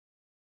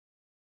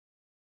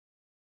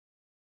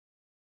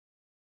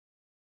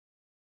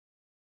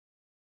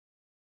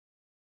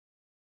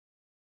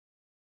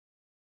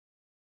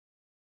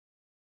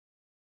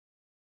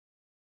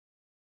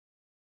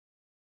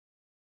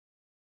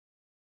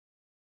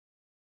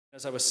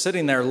As I was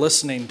sitting there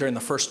listening during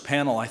the first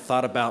panel, I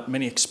thought about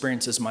many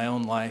experiences in my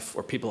own life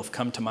where people have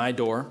come to my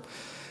door.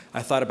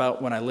 I thought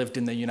about when I lived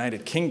in the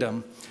United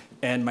Kingdom,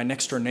 and my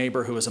next door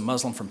neighbor, who was a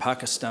Muslim from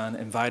Pakistan,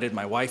 invited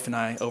my wife and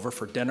I over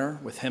for dinner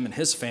with him and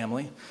his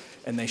family,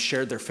 and they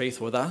shared their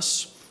faith with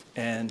us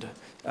and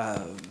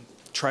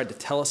tried to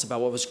tell us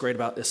about what was great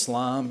about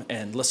Islam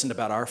and listened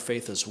about our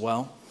faith as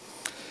well.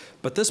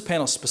 But this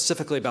panel is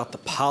specifically about the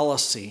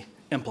policy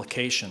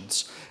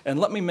implications. And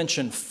let me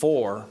mention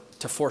four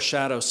to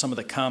foreshadow some of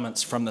the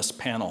comments from this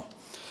panel.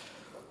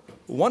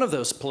 One of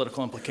those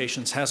political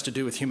implications has to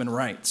do with human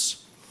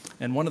rights.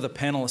 And one of the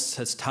panelists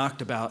has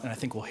talked about, and I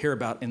think we'll hear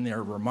about in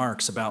their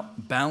remarks,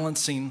 about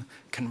balancing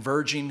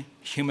converging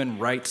human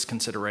rights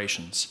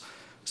considerations,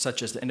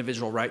 such as the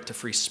individual right to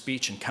free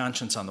speech and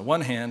conscience on the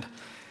one hand,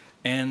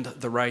 and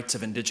the rights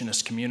of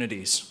indigenous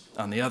communities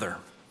on the other.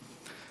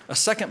 A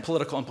second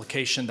political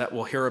implication that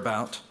we'll hear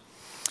about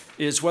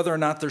is whether or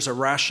not there's a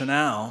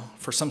rationale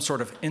for some sort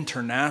of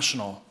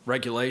international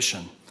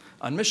regulation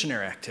on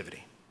missionary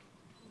activity.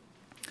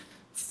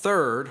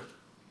 Third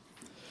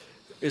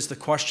is the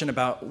question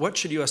about what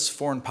should U.S.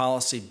 foreign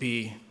policy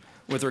be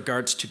with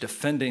regards to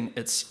defending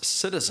its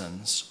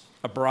citizens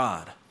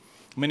abroad.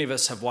 Many of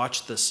us have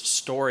watched this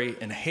story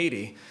in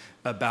Haiti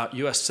about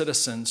U.S.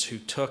 citizens who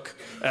took,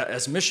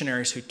 as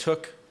missionaries, who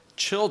took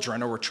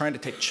children or were trying to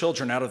take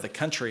children out of the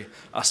country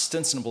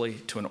ostensibly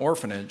to an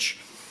orphanage.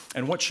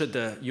 And what should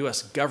the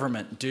U.S.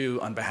 government do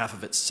on behalf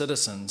of its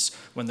citizens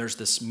when there's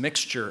this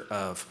mixture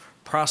of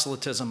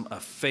proselytism,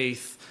 of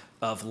faith,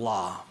 of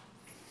law?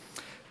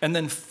 And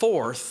then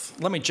fourth,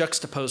 let me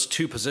juxtapose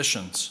two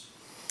positions.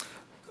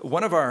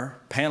 One of our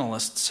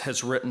panelists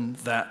has written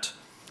that,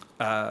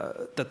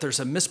 that there's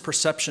a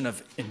misperception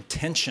of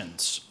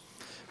intentions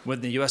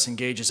when the U.S.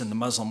 engages in the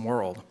Muslim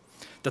world,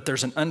 that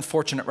there's an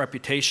unfortunate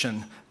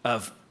reputation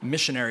of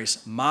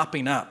missionaries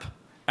mopping up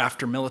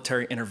after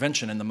military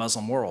intervention in the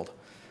Muslim world.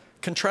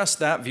 Contrast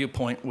that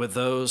viewpoint with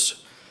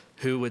those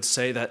who would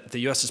say that the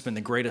U.S. has been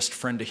the greatest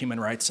friend to human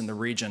rights in the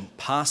region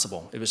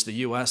possible. It was the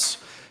U.S.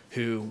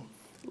 who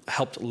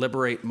helped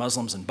liberate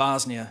Muslims in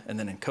Bosnia and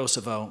then in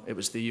Kosovo. It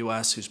was the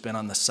U.S. who's been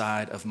on the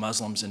side of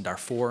Muslims in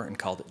Darfur and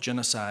called it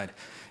genocide.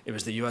 It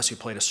was the U.S. who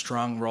played a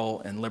strong role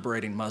in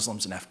liberating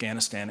Muslims in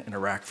Afghanistan and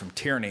Iraq from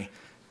tyranny.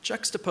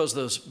 Juxtapose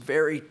those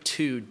very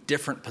two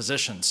different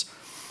positions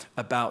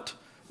about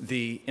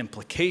the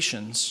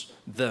implications,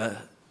 the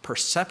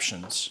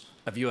perceptions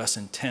of U.S.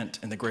 intent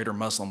in the greater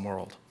Muslim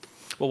world.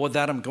 Well, with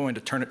that, I'm going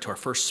to turn it to our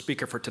first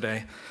speaker for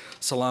today,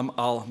 Salam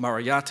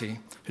Al-Marayati,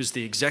 who's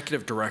the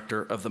executive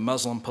director of the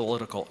Muslim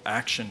Political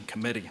Action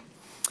Committee.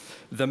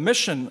 The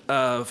mission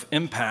of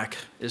MPAC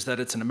is that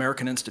it's an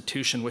American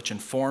institution which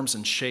informs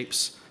and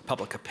shapes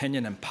public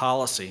opinion and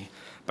policy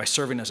by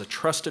serving as a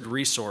trusted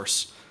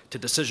resource to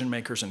decision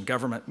makers in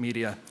government,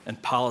 media,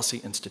 and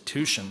policy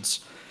institutions.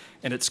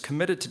 And it's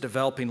committed to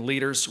developing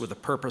leaders with the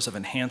purpose of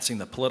enhancing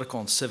the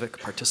political and civic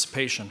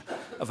participation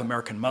of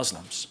American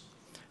Muslims.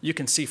 You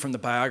can see from the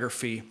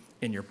biography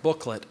in your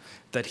booklet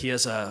that he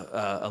has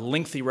a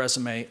lengthy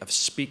resume of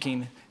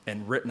speaking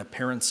and written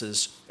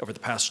appearances over the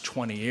past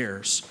 20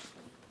 years.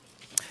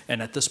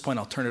 And at this point,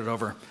 I'll turn it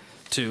over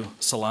to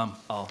Salam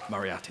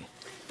Al-Marayati.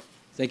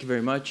 Thank you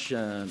very much.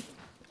 I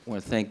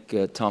want to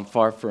thank Tom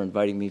Farr for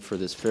inviting me for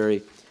this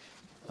very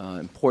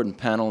important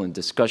panel and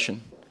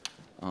discussion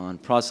on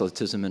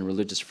proselytism and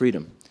religious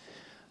freedom.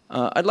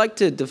 I'd like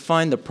to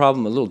define the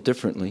problem a little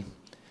differently.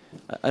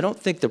 I don't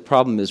think the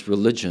problem is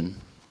religion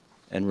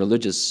and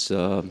religious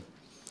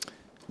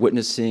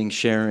witnessing,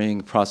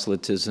 sharing,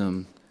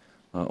 proselytism,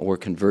 or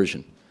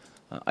conversion.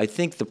 I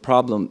think the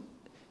problem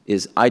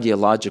is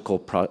ideological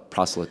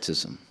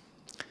proselytism.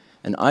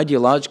 And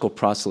ideological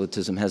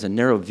proselytism has a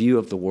narrow view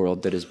of the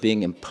world that is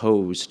being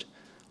imposed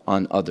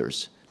on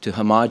others to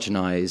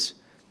homogenize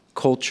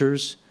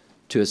cultures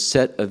to a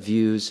set of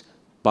views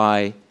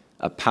by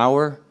a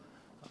power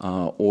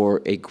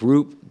or a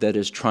group that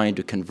is trying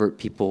to convert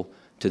people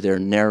to their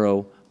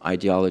narrow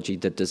ideology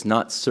that does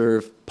not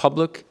serve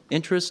public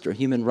interest or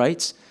human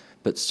rights,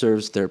 but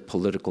serves their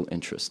political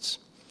interests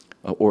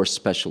or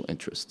special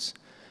interests.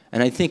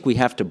 And I think we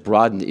have to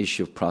broaden the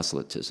issue of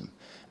proselytism.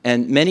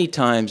 And many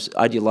times,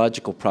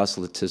 ideological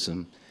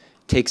proselytism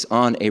takes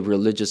on a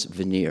religious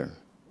veneer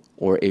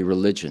or a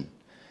religion.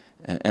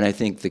 And I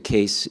think the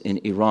case in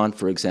Iran,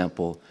 for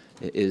example,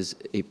 is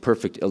a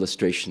perfect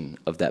illustration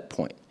of that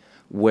point,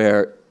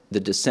 where the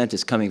dissent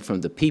is coming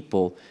from the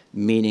people,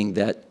 meaning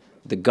that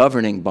the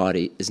governing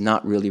body is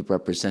not really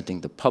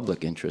representing the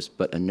public interest,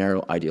 but a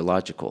narrow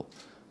ideological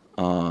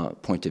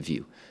point of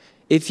view.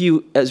 If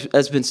you, as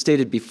has been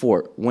stated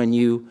before, when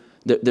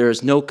there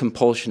is no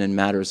compulsion in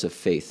matters of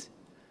faith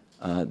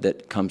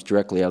that comes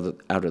directly out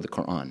of the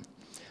Quran.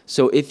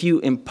 So if you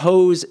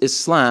impose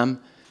Islam,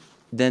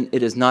 then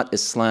it is not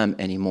Islam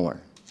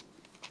anymore.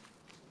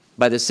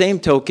 By the same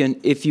token,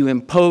 if you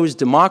impose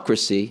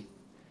democracy,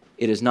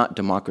 it is not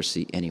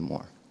democracy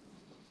anymore.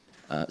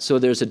 So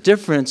there's a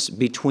difference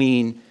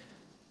between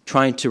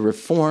trying to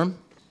reform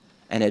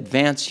and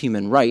advance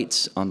human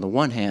rights on the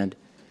one hand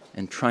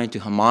and trying to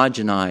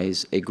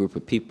homogenize a group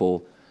of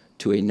people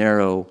to a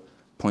narrow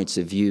points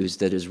of views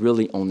that is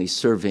really only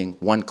serving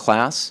one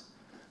class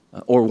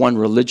or one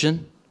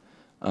religion,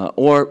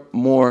 or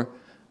more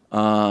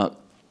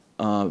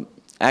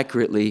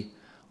accurately,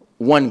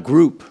 one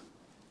group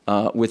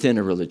within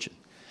a religion.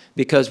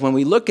 Because when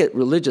we look at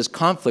religious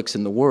conflicts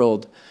in the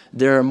world,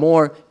 there are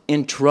more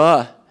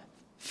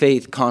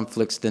intra-faith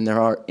conflicts than there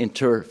are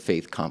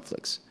interfaith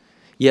conflicts.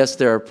 Yes,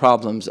 there are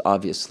problems,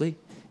 obviously,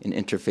 in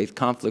interfaith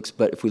conflicts,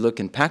 but if we look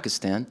in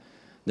Pakistan,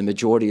 the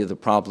majority of the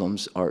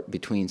problems are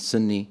between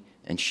Sunni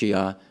and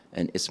Shia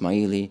and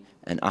Ismaili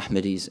and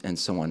Ahmadis and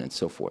so on and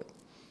so forth.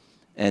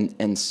 And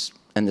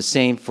the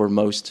same for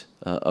most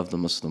of the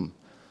Muslim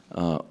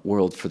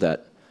world for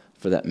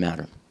that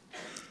matter.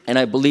 And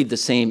I believe the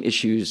same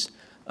issues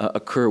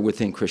occur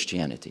within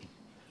Christianity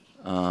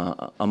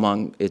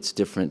among its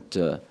different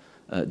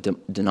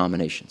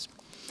denominations.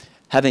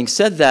 Having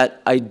said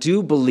that, I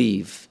do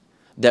believe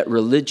that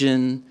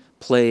religion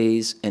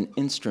plays an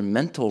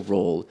instrumental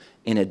role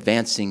in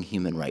advancing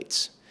human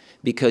rights,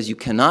 because you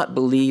cannot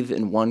believe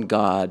in one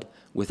God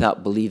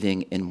without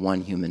believing in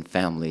one human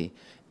family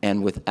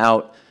and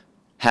without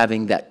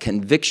having that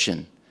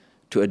conviction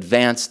to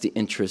advance the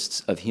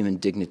interests of human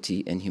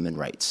dignity and human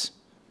rights.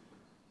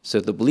 So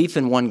the belief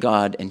in one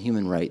God and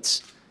human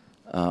rights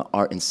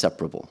are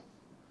inseparable.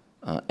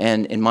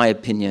 And in my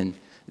opinion,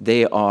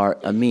 they are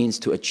a means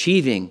to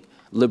achieving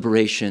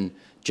liberation,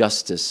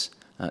 justice,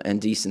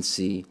 and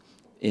decency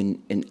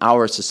in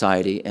our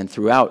society and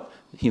throughout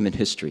human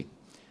history.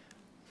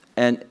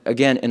 And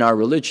again, in our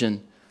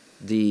religion,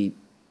 the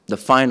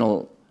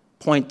final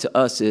point to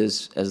us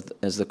is, as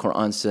the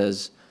Quran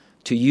says,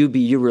 to you be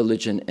your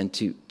religion and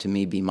to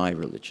me be my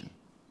religion.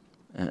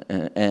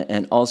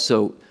 And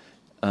also,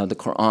 the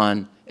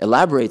Quran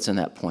elaborates on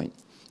that point.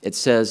 It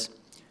says,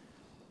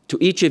 to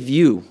each of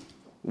you,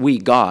 we,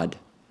 God,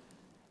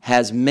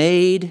 has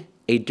made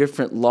a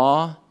different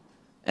law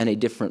and a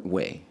different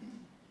way.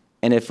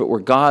 And if it were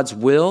God's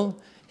will,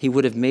 he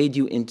would have made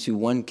you into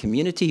one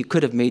community. He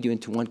could have made you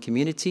into one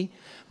community,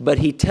 but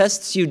he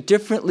tests you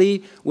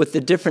differently with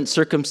the different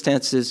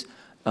circumstances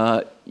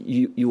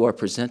you are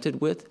presented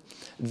with.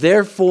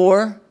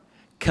 Therefore,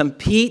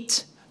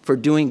 compete for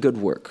doing good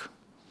work.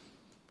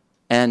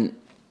 And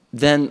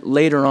then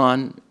later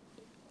on,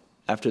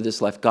 after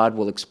this life, God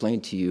will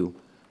explain to you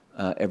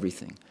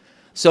everything.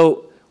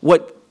 So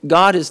what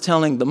God is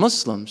telling the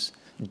Muslims,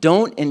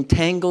 don't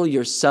entangle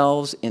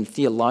yourselves in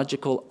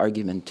theological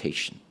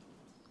argumentation.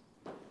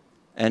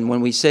 And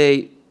when we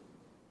say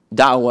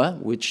da'wah,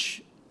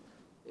 which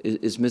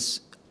is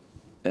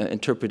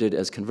misinterpreted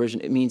as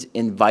conversion, it means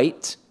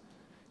invite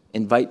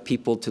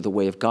people to the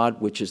way of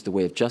God, which is the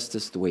way of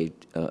justice, the way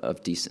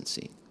of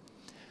decency.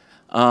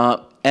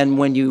 And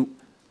when you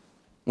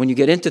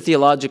get into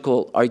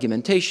theological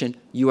argumentation,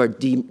 you are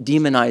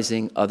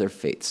demonizing other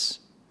faiths,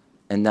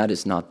 and that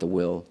is not the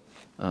will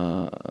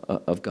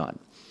of God.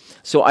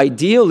 So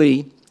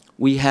ideally,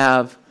 we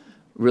have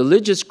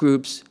religious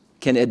groups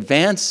can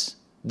advance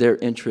their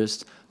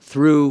interests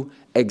through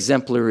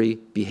exemplary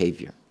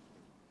behavior,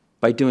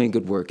 by doing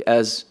good work,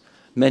 as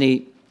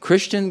many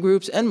Christian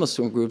groups and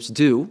Muslim groups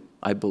do,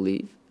 I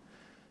believe.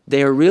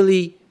 They are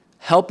really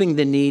helping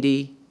the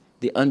needy,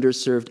 the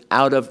underserved,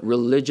 out of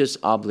religious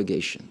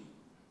obligation.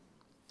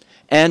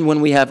 And when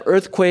we have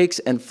earthquakes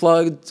and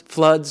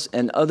floods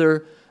and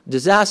other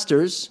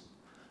disasters,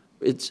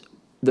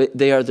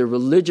 they are the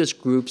religious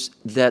groups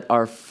that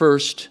are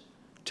first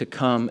to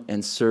come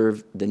and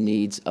serve the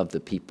needs of the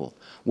people.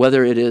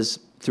 Whether it is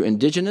through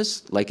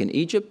indigenous, like in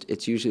Egypt,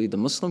 it's usually the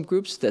Muslim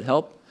groups that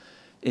help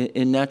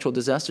in natural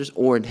disasters,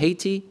 or in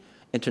Haiti,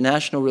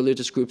 international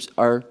religious groups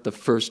are the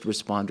first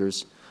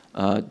responders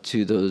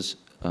to those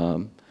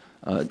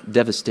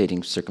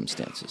devastating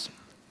circumstances.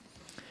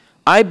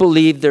 I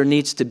believe there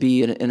needs to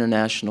be an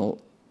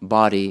international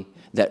body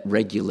that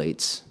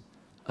regulates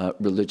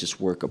religious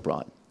work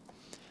abroad,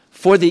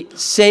 for the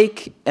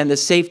sake and the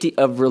safety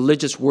of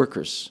religious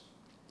workers,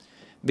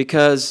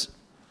 because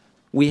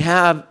we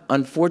have,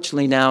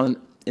 unfortunately now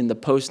in the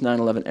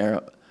post-9/11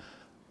 era,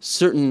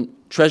 certain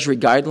Treasury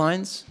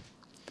guidelines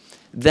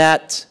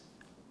that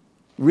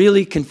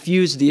really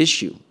confuse the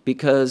issue,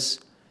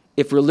 because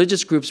if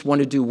religious groups want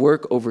to do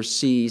work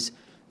overseas,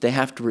 they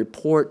have to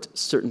report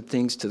certain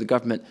things to the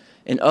government.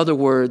 In other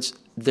words,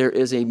 there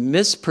is a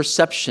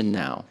misperception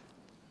now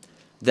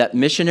that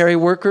missionary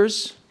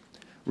workers,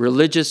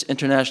 religious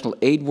international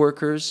aid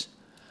workers,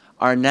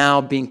 are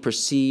now being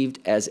perceived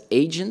as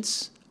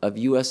agents of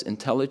U.S.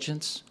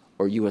 intelligence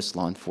or U.S.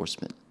 law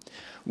enforcement,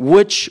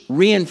 which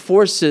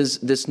reinforces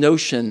this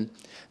notion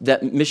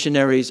that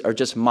missionaries are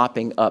just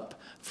mopping up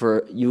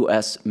for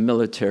U.S.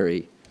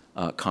 military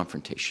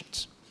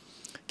confrontations.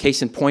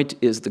 Case in point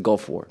is the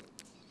Gulf War.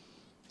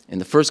 In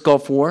the first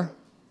Gulf War,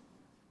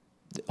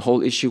 the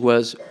whole issue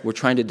was we're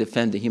trying to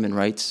defend the human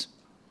rights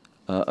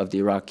of the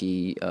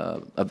Iraqi,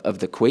 of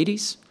the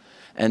Kuwaitis,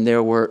 and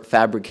there were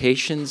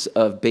fabrications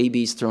of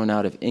babies thrown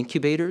out of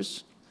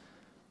incubators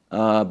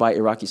by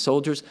Iraqi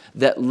soldiers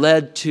that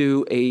led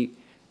to a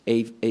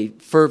a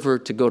fervor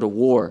to go to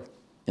war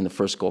in the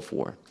first Gulf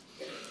War.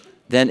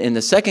 Then in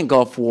the second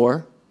Gulf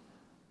War,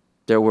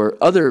 there were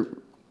other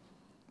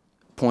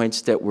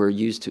points that were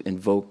used to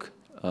invoke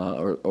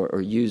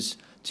or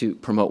used to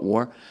promote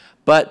war.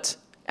 But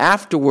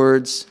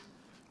afterwards,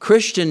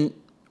 Christian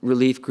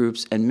relief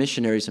groups and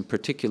missionaries in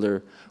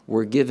particular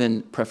were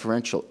given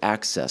preferential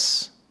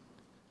access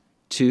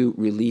to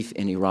relief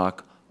in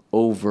Iraq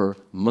over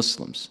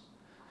Muslims.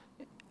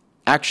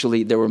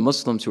 Actually, there were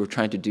Muslims who were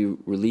trying to do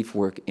relief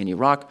work in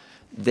Iraq.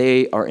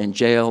 They are in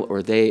jail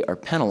or they are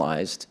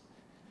penalized,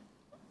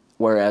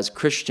 whereas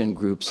Christian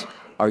groups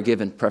are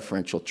given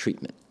preferential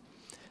treatment.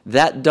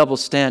 That double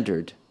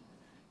standard,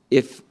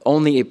 if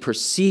only a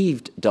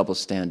perceived double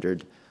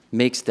standard,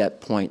 makes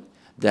that point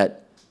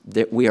that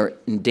we are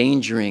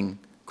endangering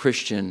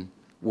Christian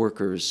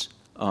workers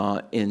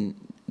in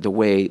the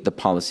way the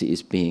policy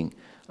is being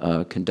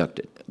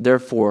conducted.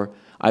 Therefore,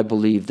 I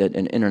believe that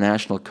an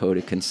international code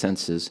of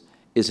consensus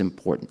is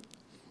important.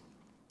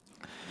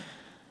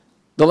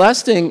 The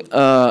last thing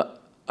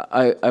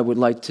I would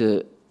like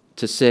to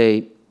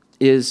say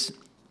is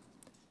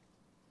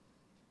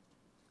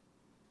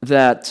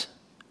that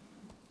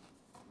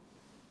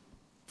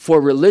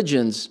for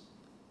religions,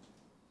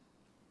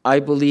 I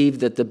believe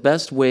that the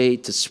best way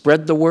to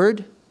spread the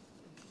word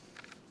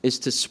is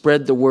to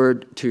spread the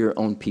word to your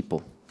own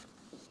people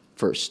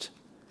first.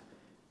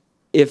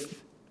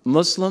 If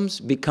Muslims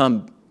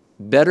become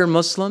better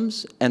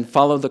Muslims and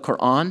follow the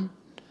Quran,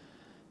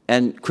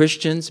 and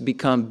Christians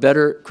become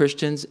better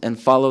Christians and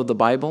follow the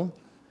Bible,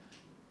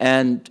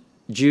 and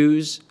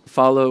Jews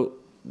follow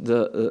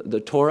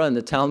the Torah and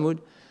the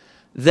Talmud,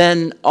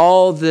 then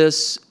all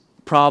this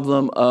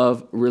problem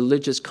of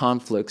religious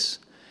conflicts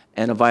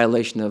and a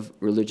violation of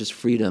religious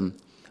freedom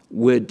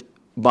would,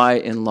 by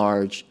and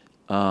large,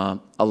 a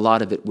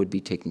lot of it would be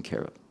taken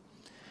care of.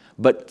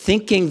 But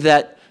thinking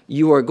that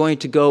you are going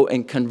to go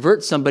and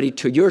convert somebody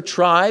to your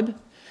tribe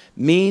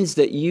means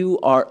that you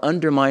are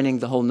undermining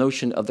the whole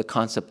notion of the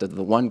concept of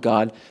the one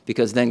God,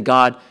 because then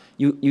God,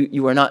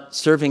 you are not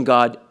serving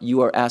God,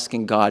 you are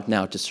asking God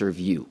now to serve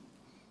you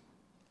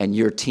and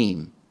your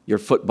team, your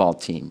football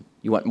team.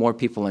 You want more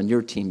people on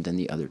your team than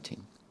the other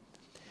team.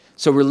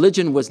 So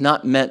religion was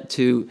not meant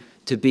to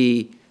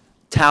be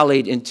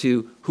tallied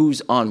into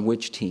who's on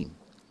which team.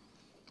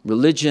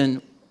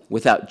 Religion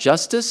without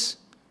justice,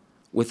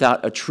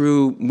 without a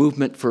true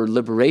movement for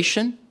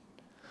liberation,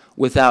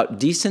 without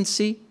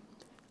decency,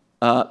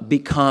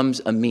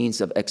 becomes a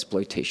means of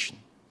exploitation.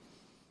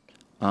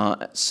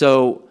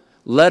 So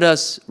let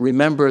us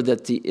remember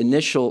that the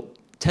initial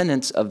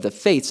tenets of the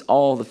faiths,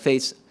 all the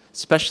faiths,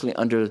 especially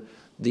under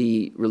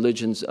the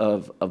religions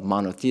of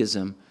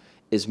monotheism,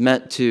 is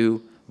meant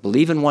to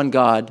believe in one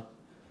God,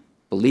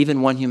 believe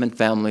in one human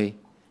family,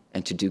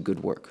 and to do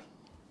good work.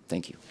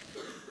 Thank you.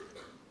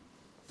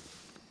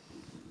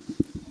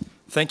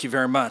 Thank you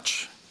very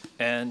much.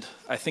 And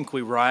I think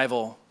we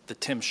rival the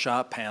Tim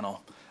Shaw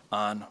panel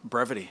on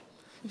brevity.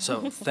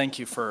 So thank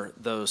you for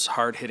those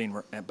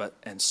hard-hitting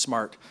and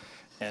smart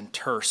and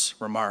terse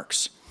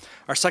remarks.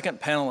 Our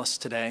second panelist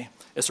today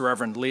is the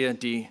Reverend Leah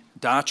D.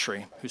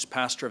 Daughtry, who's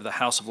pastor of the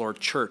House of Lord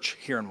Church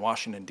here in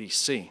Washington,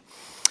 D.C.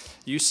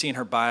 You see in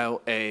her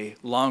bio a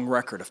long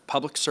record of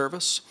public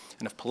service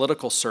and of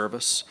political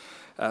service,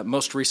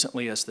 most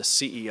recently as the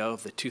CEO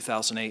of the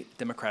 2008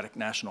 Democratic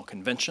National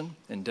Convention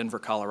in Denver,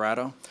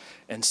 Colorado,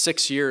 and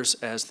 6 years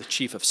as the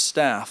Chief of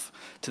Staff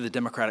to the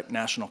Democratic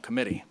National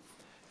Committee.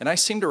 And I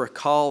seem to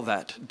recall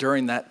that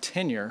during that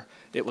tenure,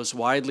 it was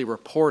widely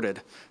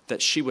reported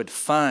that she would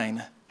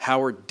fine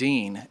Howard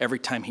Dean every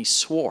time he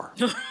swore,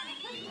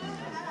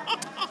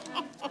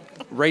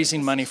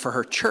 raising money for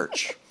her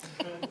church.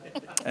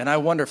 And I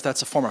wonder if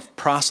that's a form of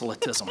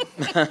proselytism.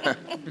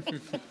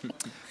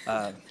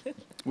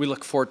 We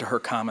look forward to her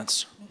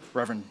comments.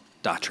 Reverend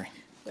Daughtry.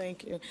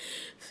 Thank you.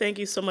 Thank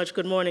you so much.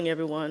 Good morning,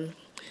 everyone.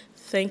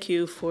 Thank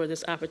you for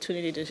this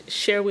opportunity to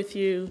share with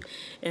you,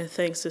 and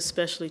thanks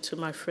especially to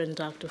my friend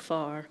Dr.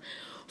 Farr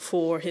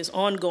for his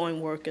ongoing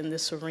work in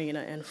this arena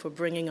and for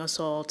bringing us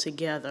all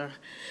together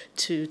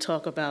to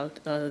talk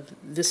about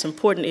this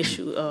important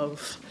issue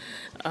of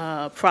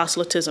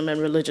proselytism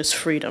and religious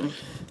freedom.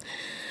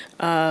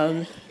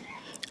 I'm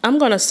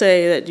going to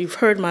say that you've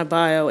heard my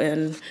bio,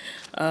 and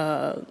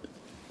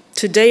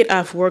to date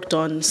I've worked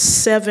on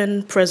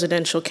 7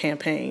 presidential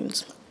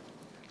campaigns.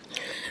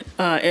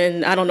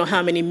 And I don't know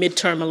how many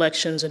midterm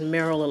elections and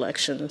mayoral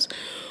elections,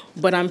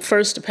 but I'm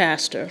first a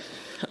pastor,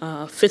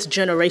 5th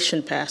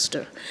generation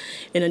pastor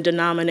in a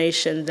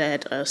denomination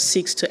that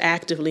seeks to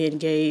actively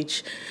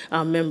engage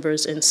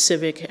members in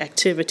civic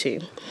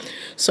activity.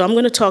 So I'm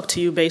going to talk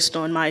to you based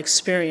on my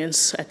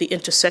experience at the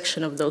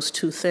intersection of those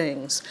two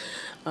things,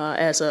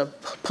 as a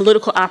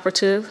political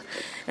operative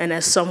and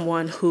as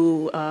someone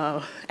who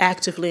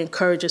actively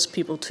encourages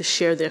people to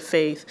share their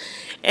faith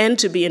and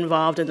to be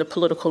involved in the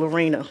political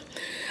arena.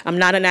 I'm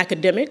not an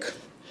academic.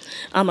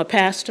 I'm a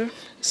pastor,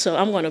 so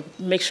I'm going to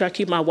make sure I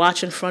keep my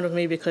watch in front of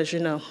me because, you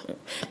know,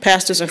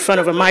 pastors in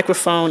front of a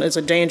microphone is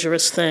a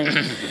dangerous thing.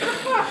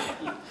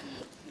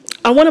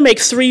 I want to make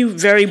three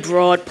very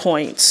broad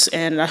points,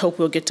 and I hope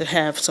we'll get to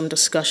have some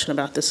discussion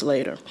about this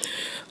later.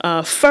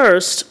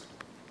 First,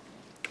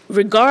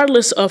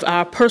 regardless of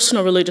our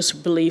personal religious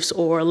beliefs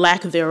or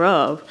lack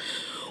thereof,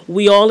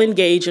 we all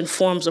engage in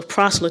forms of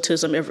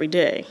proselytism every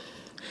day.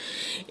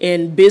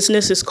 In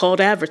business, it's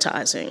called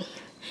advertising.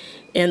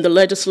 In the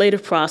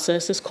legislative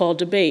process, it's called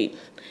debate.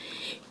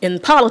 In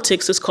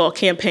politics, it's called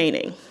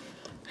campaigning.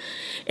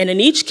 And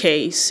in each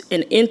case,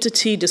 an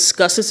entity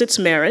discusses its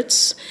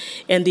merits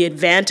and the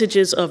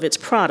advantages of its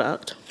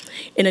product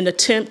in an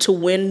attempt to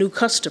win new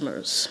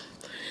customers,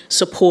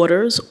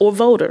 supporters, or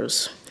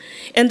voters.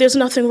 And there's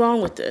nothing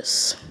wrong with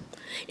this.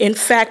 In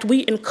fact,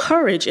 we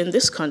encourage in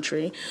this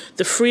country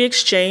the free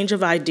exchange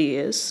of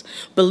ideas,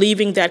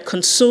 believing that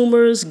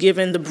consumers,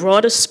 given the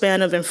broadest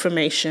span of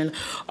information,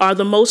 are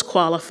the most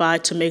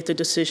qualified to make the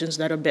decisions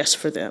that are best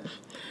for them.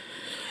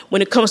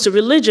 When it comes to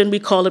religion, we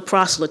call it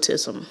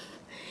proselytism.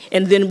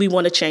 And then we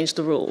want to change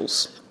the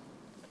rules.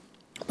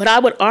 But I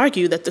would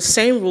argue that the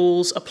same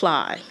rules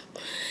apply,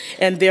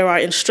 and there are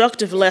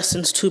instructive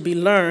lessons to be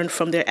learned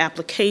from their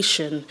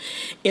application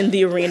in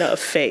the arena of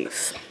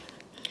faith.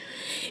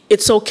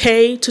 It's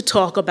okay to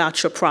talk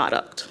about your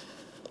product,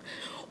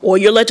 or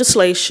your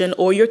legislation,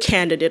 or your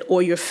candidate,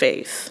 or your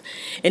faith.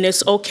 And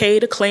it's okay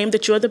to claim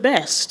that you're the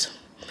best.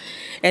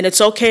 And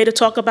it's okay to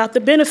talk about the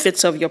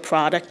benefits of your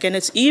product, and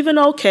it's even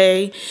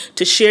okay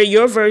to share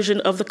your version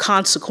of the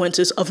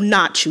consequences of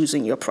not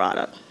choosing your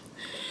product.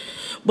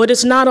 But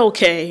it's not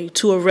okay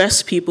to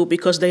arrest people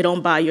because they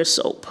don't buy your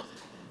soap.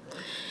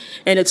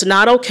 And it's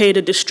not okay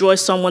to destroy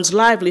someone's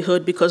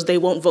livelihood because they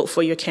won't vote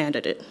for your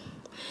candidate.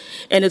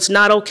 And it's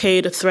not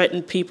okay to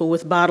threaten people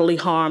with bodily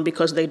harm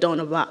because they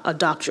don't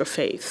adopt your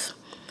faith.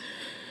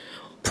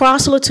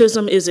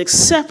 Proselytism is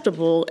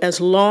acceptable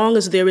as long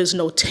as there is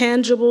no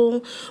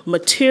tangible,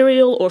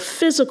 material, or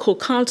physical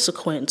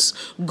consequence,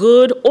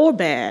 good or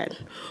bad,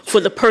 for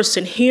the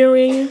person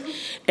hearing,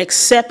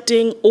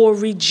 accepting, or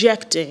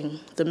rejecting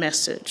the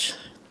message.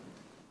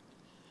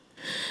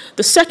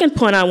 The second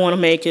point I want to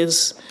make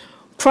is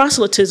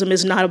proselytism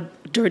is not a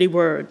dirty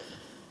word.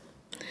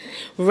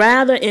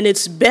 Rather, in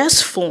its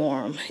best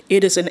form,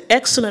 it is an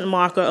excellent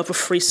marker of a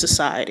free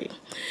society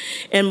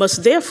and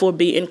must therefore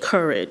be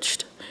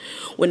encouraged.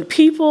 When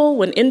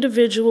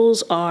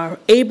individuals are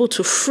able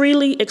to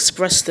freely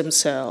express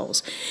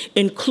themselves,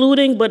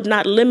 including but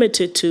not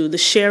limited to the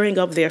sharing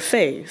of their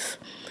faith,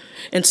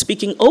 and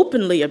speaking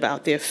openly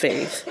about their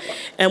faith,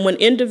 and when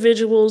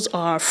individuals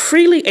are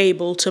freely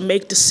able to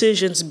make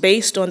decisions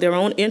based on their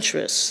own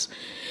interests,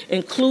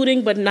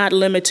 including but not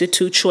limited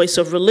to choice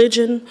of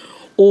religion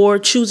or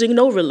choosing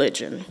no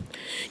religion,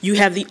 you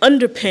have the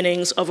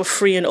underpinnings of a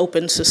free and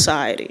open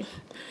society.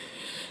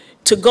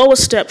 To go a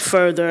step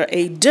further,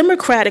 a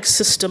democratic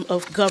system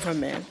of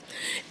government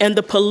and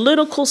the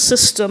political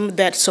system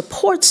that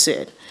supports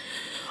it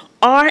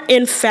are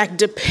in fact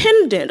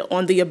dependent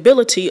on the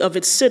ability of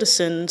its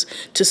citizens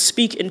to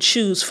speak and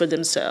choose for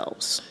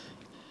themselves.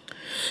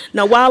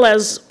 Now, while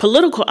as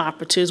political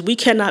operatives, we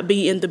cannot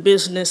be in the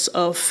business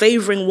of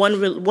favoring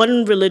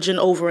one religion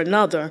over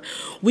another,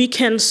 we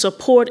can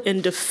support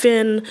and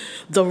defend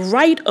the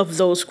right of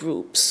those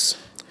groups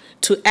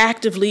to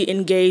actively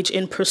engage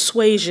in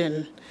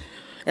persuasion,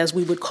 as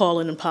we would call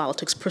it in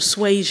politics,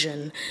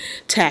 persuasion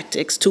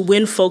tactics to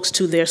win folks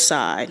to their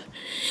side.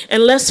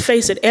 And let's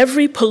face it,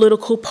 every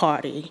political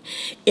party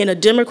in a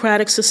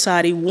democratic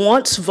society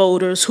wants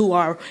voters who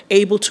are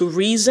able to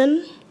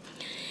reason,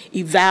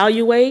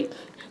 evaluate,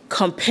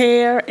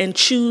 compare, and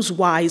choose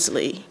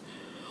wisely,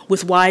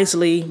 with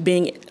wisely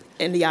being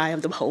in the eye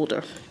of the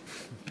beholder.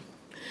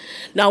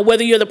 Now,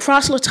 whether you're the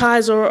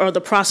proselytizer or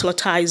the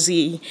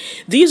proselytizee,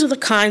 these are the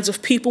kinds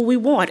of people we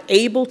want,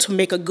 able to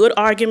make a good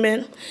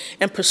argument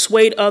and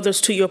persuade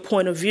others to your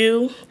point of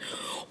view,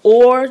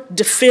 or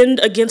defend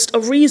against a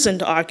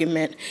reasoned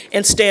argument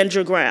and stand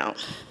your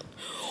ground,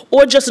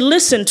 or just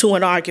listen to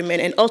an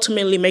argument and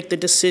ultimately make the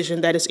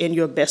decision that is in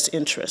your best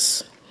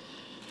interests.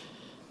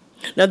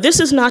 Now,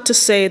 this is not to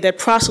say that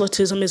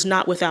proselytism is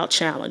not without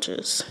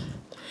challenges,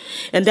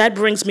 and that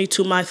brings me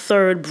to my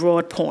third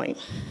broad point.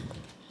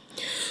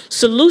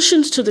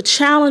 Solutions to the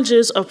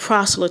challenges of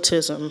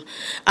proselytism,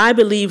 I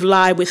believe,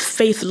 lie with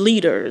faith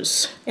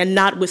leaders and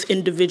not with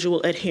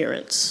individual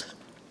adherents.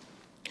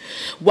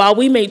 While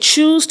we may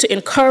choose to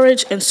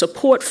encourage and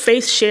support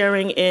faith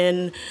sharing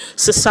in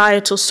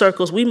societal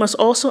circles, we must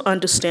also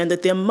understand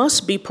that there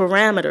must be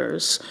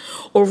parameters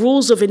or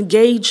rules of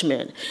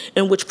engagement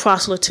in which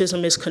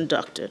proselytism is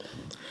conducted.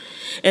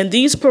 And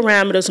these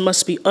parameters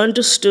must be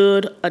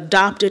understood,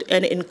 adopted,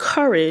 and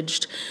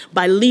encouraged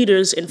by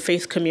leaders in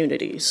faith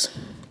communities.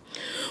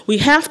 We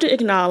have to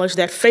acknowledge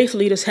that faith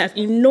leaders have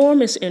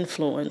enormous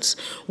influence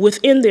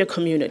within their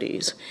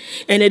communities,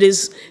 and it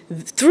is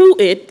through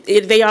it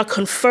they are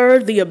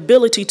conferred the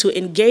ability to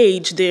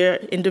engage their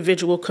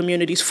individual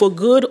communities for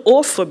good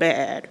or for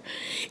bad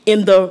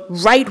in the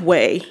right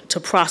way to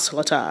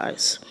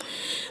proselytize.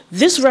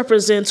 This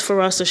represents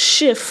for us a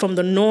shift from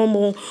the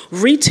normal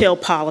retail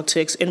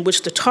politics in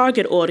which the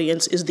target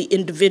audience is the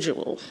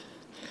individual,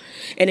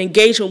 and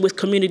engagement with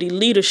community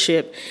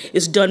leadership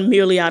is done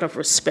merely out of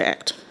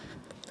respect.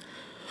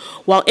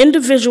 While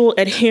individual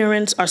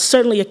adherents are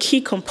certainly a key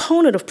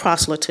component of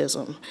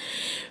proselytism,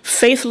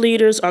 faith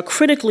leaders are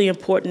critically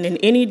important in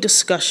any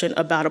discussion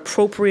about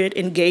appropriate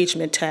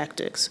engagement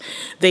tactics.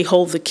 They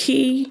hold the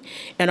key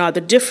and are the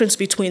difference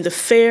between the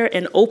fair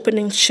and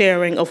open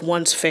sharing of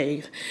one's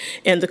faith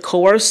and the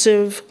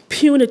coercive,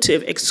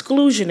 punitive,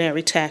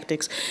 exclusionary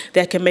tactics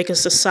that can make a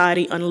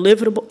society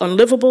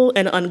unlivable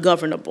and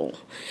ungovernable,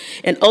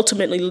 and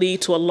ultimately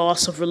lead to a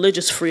loss of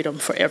religious freedom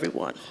for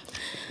everyone.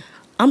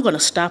 I'm going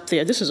to stop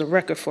there. This is a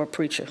record for a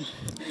preacher.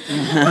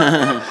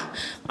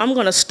 I'm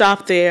going to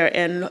stop there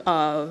and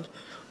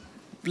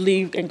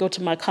leave and go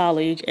to my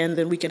colleague, and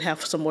then we can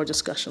have some more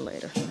discussion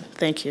later.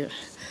 Thank you.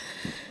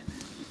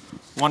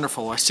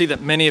 Wonderful. I see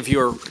that many of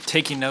you are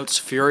taking notes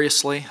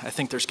furiously. I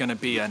think there's going to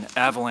be an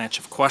avalanche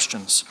of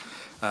questions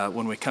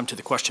when we come to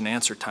the question and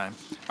answer time.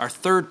 Our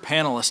third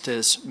panelist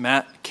is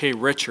Matt K.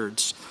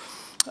 Richards,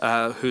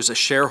 who's a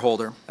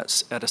shareholder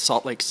at a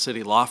Salt Lake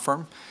City law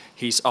firm.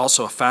 He's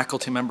also a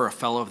faculty member, a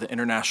fellow of the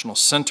International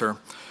Center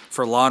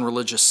for Law and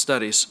Religious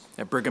Studies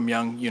at Brigham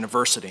Young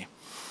University.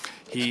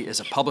 He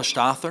is a published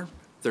author.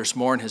 There's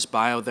more in his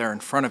bio there in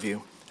front of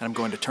you, and I'm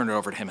going to turn it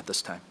over to him at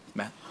this time.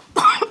 Matt.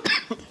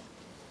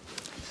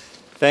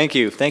 Thank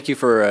you. Thank you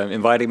for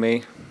inviting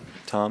me,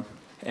 Tom,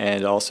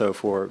 and also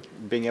for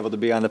being able to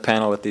be on the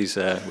panel with these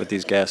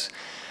guests.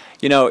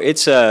 You know,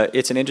 it's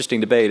an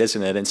interesting debate,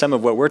 isn't it? And some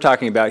of what we're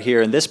talking about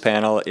here in this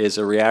panel is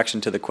a reaction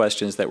to the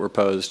questions that were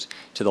posed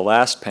to the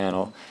last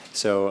panel.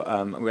 So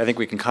I think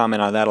we can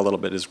comment on that a little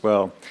bit as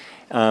well.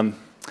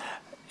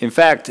 In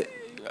fact,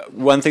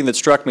 one thing that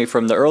struck me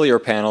from the earlier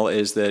panel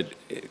is that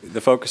the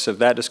focus of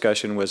that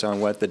discussion was on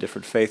what the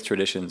different faith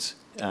traditions,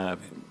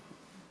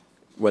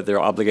 what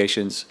their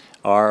obligations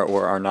are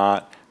or are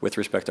not with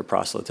respect to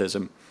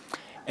proselytism.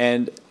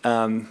 And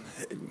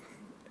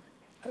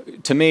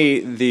to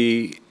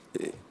me,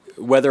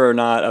 whether or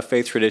not a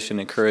faith tradition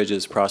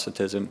encourages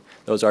proselytism,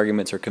 those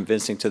arguments are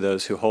convincing to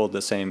those who hold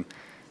the same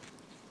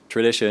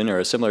tradition or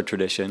a similar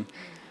tradition.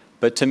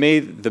 But to me,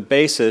 the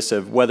basis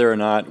of whether or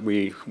not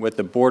what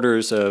the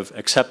borders of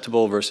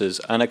acceptable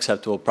versus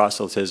unacceptable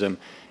proselytism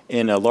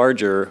in a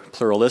larger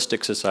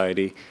pluralistic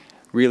society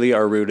really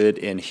are rooted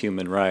in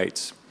human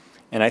rights.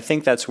 And I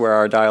think that's where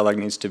our dialogue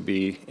needs to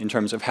be in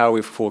terms of how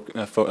we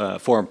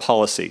form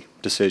policy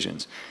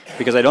decisions.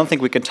 Because I don't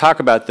think we can talk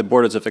about the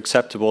borders of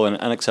acceptable and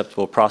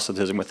unacceptable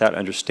proselytism without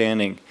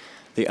understanding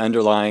the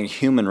underlying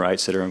human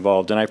rights that are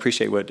involved. And I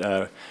appreciate what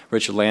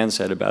Richard Land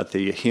said about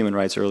the human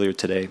rights earlier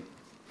today.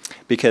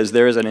 Because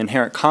there is an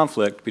inherent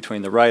conflict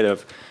between the right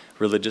of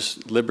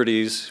religious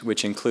liberties,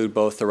 which include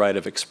both the right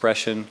of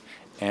expression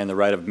and the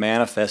right of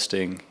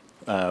manifesting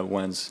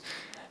one's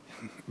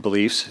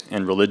beliefs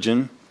and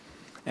religion,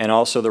 and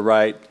also the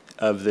right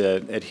of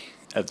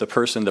the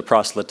person, the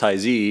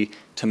proselytizee,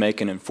 to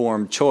make an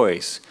informed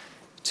choice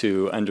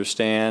to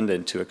understand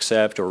and to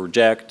accept or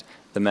reject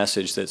the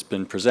message that's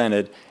been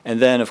presented, and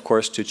then, of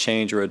course, to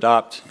change or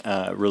adopt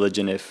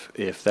religion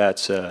if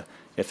that's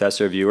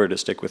their view, or to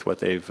stick with what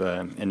they've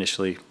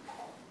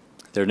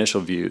their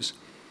initial views.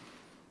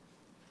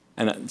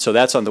 And so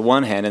that's on the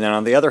one hand, and then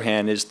on the other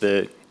hand is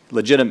the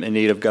legitimate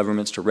need of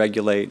governments to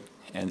regulate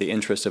and the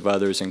interests of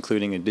others,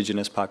 including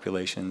indigenous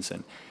populations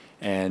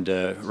and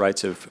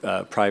rights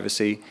of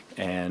privacy,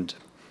 and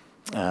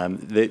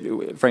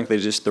frankly,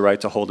 just the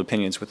right to hold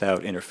opinions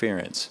without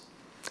interference.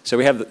 So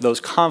we have those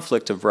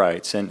conflict of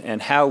rights,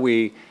 and how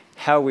we,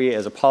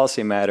 as a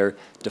policy matter,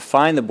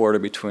 define the border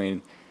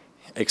between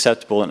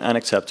acceptable and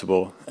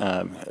unacceptable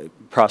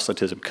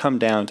proselytism come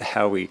down to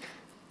how we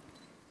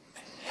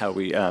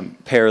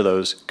pair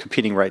those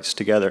competing rights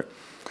together.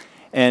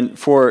 And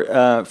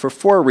for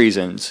 4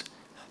 reasons,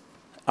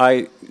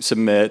 I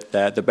submit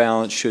that the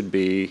balance should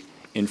be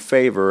in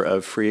favor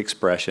of free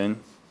expression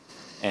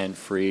and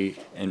free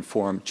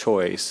informed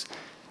choice.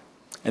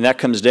 And that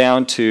comes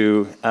down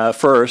to,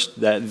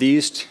 first, that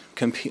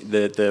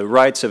the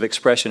rights of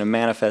expression and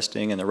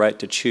manifesting and the right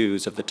to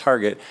choose of the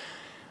target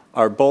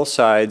are both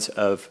sides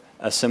of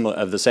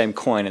the same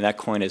coin, and that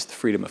coin is the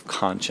freedom of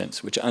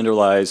conscience, which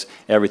underlies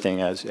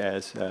everything. As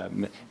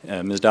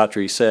Ms.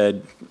 Daughtry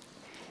said,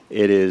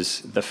 it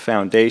is the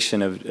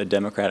foundation of a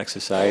democratic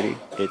society.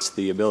 It's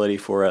the ability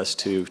for us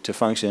to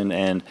function,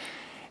 and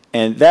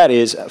that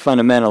is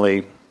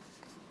fundamentally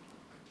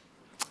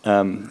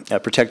a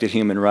protected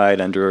human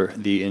right under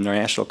the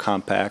international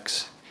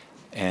compacts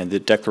and the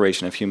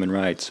Declaration of Human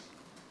Rights.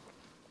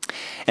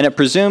 And it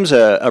presumes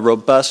a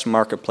robust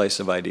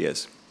marketplace of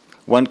ideas.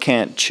 One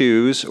can't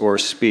choose or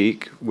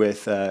speak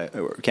with,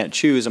 or can't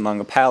choose among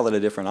a palette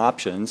of different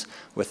options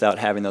without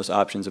having those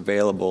options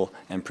available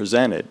and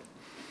presented.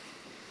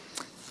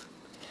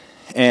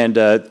 And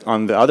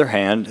on the other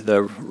hand,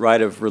 the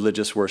right of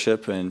religious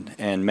worship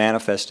and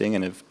manifesting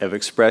and of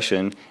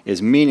expression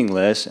is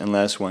meaningless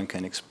unless one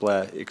can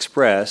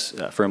express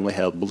firmly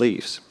held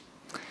beliefs.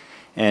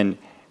 And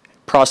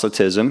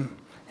proselytism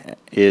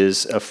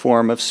is a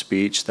form of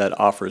speech that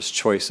offers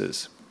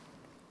choices.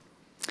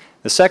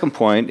 The second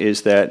point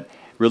is that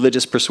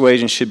religious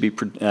persuasion should be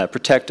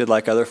protected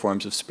like other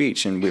forms of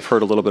speech, and we've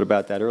heard a little bit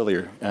about that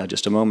earlier,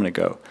 just a moment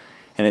ago.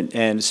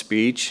 And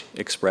speech,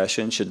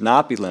 expression, should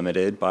not be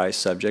limited by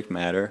subject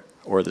matter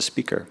or the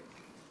speaker.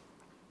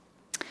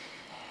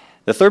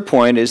 The third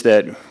point is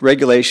that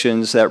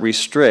regulations that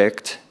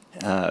restrict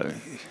the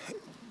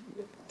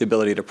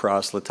ability to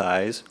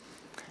proselytize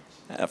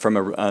from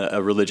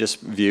a religious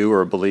view or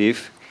a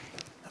belief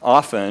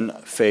often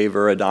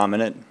favor a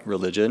dominant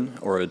religion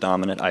or a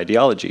dominant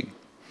ideology.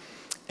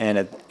 And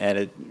at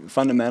a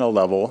fundamental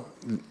level,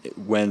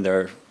 when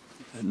they're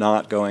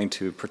not going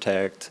to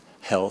protect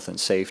health and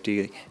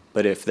safety,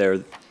 but if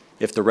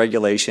the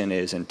regulation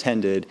is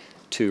intended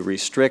to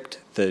restrict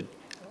the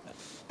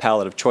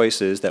palette of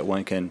choices that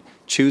one can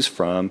choose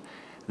from,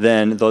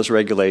 then those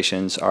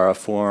regulations are a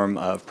form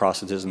of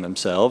proselytism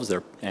themselves,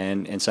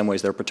 and in some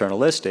ways they're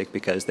paternalistic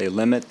because they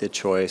limit the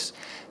choice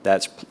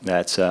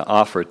that's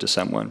offered to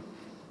someone.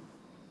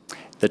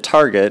 The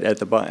target,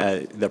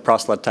 the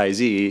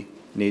proselytizee,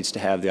 needs to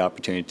have the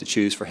opportunity to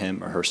choose for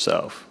him or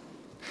herself.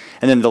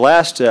 And then the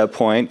last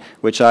point,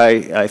 which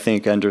I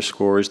think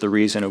underscores the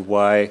reason of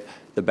why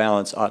the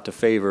balance ought to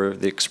favor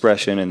the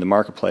expression in the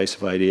marketplace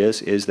of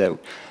ideas, is that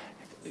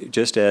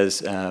just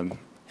as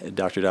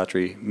Dr.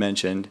 Daughtry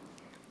mentioned,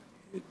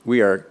 we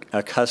are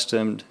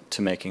accustomed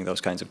to making those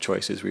kinds of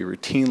choices. We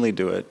routinely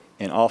do it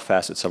in all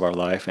facets of our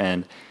life,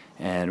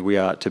 and we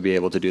ought to be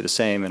able to do the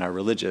same in our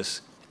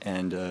religious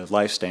and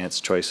life stance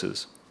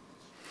choices.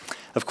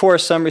 Of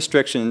course, some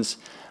restrictions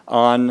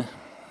on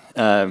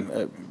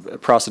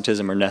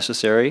proselytism are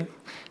necessary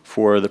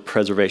for the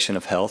preservation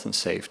of health and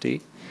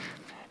safety,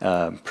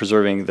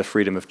 preserving the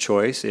freedom of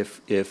choice.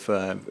 If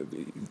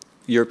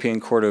European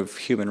Court of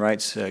Human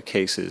Rights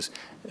cases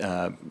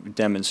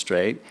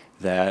demonstrate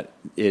that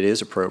it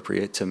is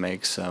appropriate to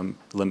make some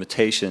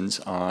limitations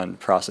on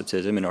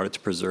proselytism in order to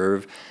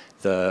preserve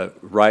the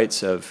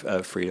rights of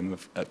freedom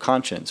of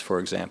conscience,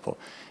 for example.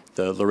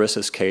 The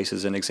Larissa's case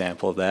is an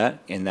example of that.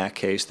 In that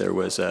case, there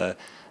was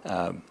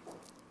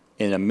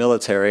in a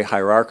military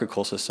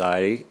hierarchical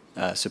society,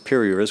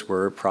 superiors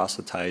were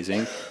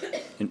proselytizing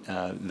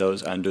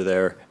those under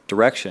their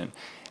direction.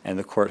 And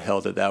the court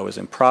held that that was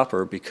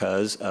improper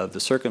because of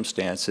the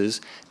circumstances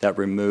that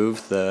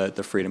removed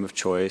the freedom of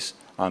choice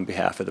on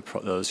behalf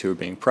of those who were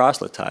being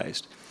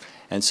proselytized.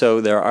 And so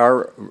there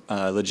are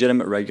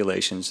legitimate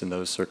regulations in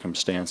those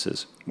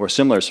circumstances, or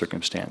similar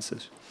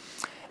circumstances.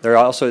 There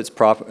are also,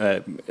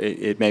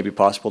 it may be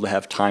possible to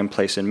have time,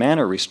 place, and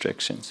manner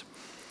restrictions.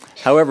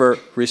 However,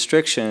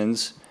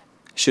 restrictions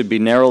should be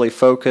narrowly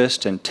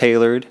focused and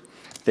tailored.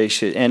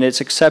 And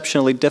it's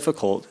exceptionally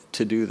difficult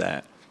to do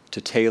that,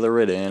 to tailor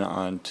it in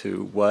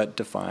onto what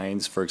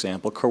defines, for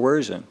example,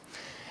 coercion.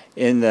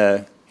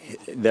 There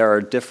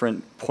are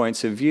different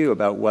points of view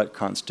about what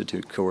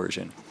constitutes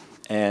coercion.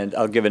 And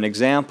I'll give an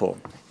example.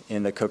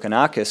 In the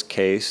Kokkinakis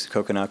case,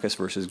 Kokkinakis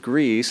versus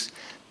Greece,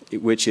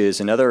 which is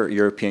another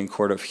European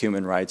Court of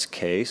Human Rights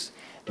case,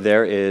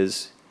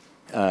 there's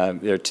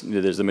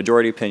the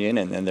majority opinion,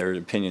 and then there are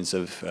opinions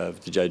of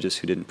the judges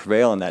who didn't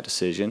prevail in that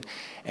decision.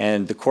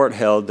 And the court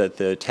held that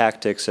the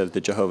tactics of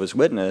the Jehovah's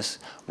Witness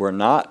were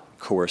not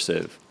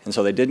coercive, and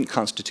so they didn't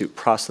constitute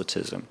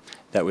proselytism.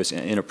 That was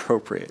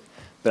inappropriate.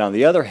 But on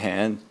the other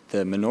hand,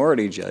 the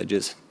minority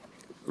judges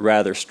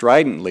rather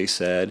stridently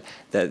said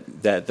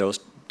that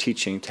those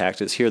teaching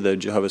tactics, here the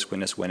Jehovah's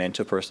Witness went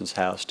into a person's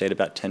house, stayed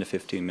about 10 to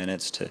 15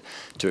 minutes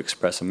to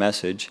express a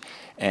message,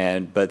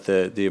 but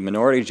the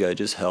minority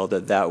judges held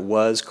that that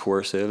was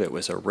coercive. It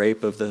was a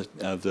rape of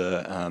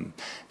the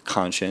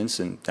conscience,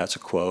 and that's a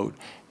quote,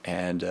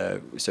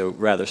 and so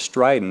rather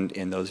strident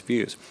in those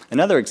views.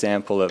 Another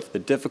example of the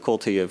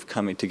difficulty of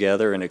coming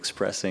together and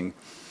expressing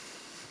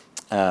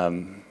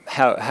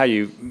how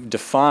you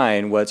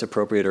define what's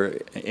appropriate or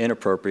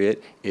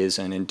inappropriate is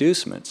in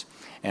inducements.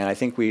 And I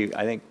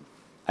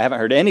haven't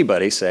heard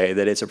anybody say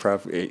that it's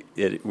appropriate.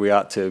 We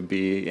ought to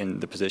be in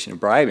the position of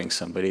bribing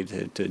somebody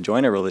to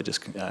join a religious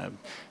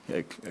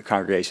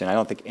congregation. I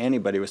don't think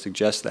anybody would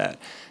suggest that.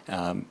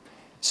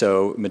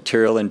 So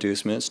material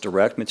inducements,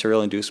 direct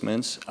material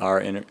inducements,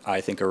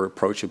 I think are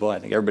approachable. I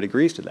think everybody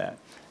agrees to that.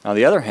 On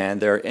the other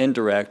hand, there are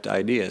indirect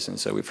ideas, and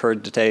so we've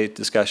heard today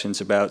discussions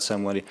about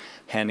somebody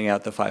handing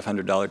out the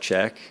 $500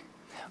 check,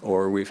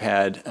 or we've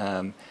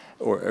had,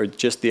 or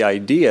just the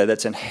idea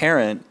that's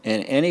inherent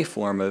in any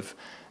form of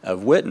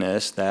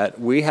witness that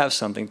we have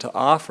something to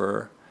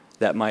offer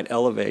that might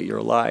elevate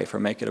your life or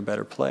make it a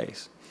better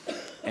place.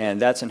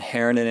 And that's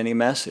inherent in any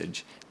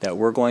message, that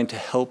we're going to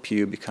help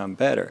you become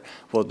better.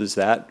 Well,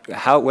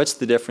 what's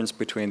the difference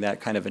between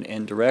that kind of an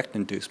indirect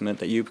inducement,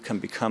 that you can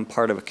become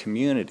part of a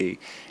community,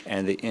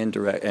 and the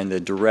indirect and the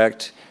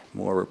direct,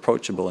 more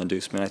approachable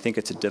inducement? I think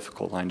it's a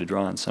difficult line to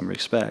draw in some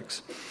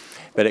respects.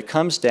 But it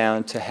comes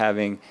down to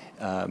having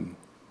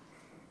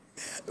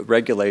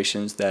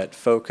regulations that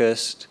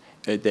focused,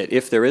 that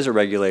if there is a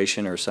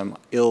regulation or some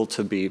ill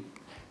to be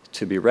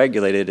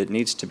regulated, it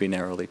needs to be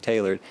narrowly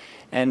tailored.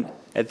 And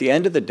at the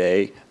end of the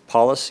day,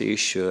 policy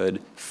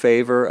should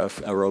favor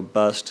a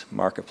robust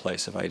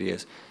marketplace of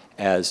ideas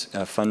as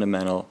a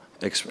fundamental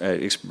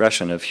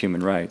expression of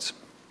human rights.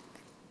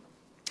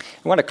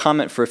 I want to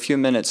comment for a few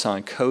minutes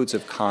on codes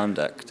of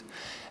conduct.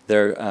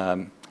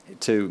 There,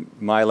 to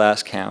my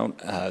last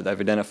count,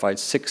 I've identified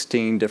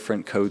 16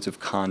 different codes of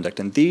conduct,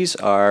 and these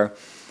are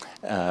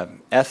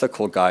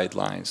ethical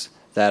guidelines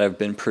that have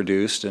been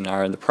produced and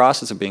are in the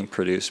process of being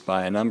produced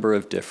by a number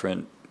of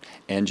different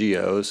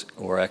NGOs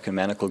or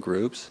ecumenical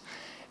groups.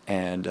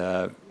 And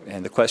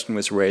the question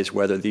was raised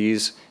whether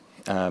these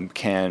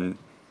can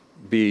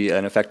be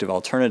an effective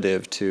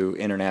alternative to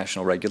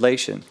international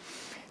regulation.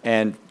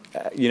 And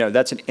you know,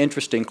 that's an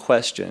interesting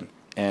question.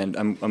 And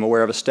I'm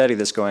aware of a study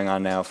that's going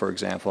on now, for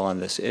example,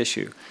 on this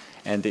issue.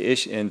 And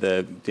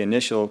the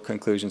initial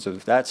conclusions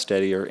of that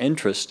study are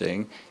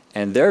interesting.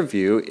 And their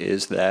view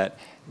is that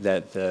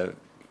the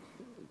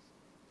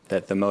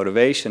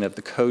motivation of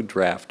the code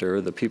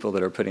drafter, the people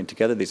that are putting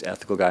together these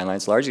ethical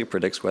guidelines, largely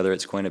predicts whether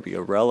it's going to be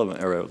a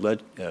relevant or a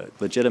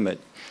legitimate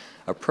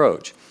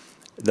approach.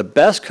 The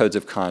best codes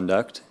of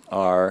conduct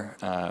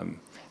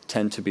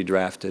tend to be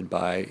drafted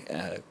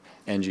by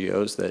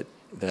NGOs that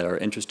are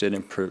interested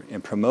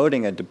in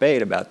promoting a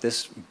debate about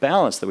this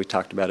balance that we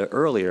talked about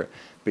earlier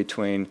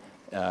between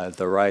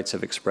the rights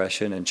of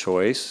expression and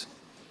choice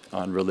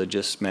on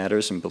religious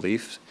matters and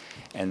beliefs,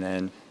 and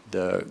then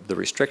the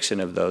restriction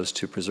of those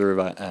to preserve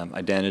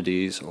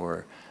identities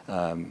or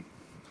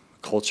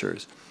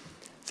cultures.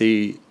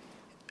 The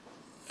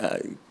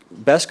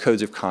best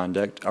codes of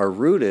conduct are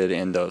rooted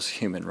in those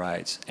human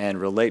rights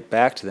and relate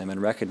back to them and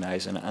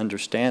recognize and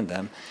understand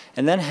them,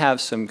 and then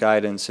have some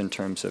guidance in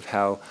terms of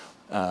how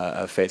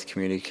a faith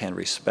community can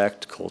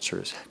respect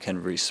cultures,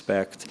 can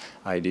respect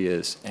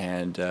ideas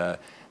and of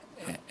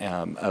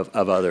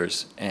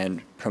others,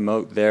 and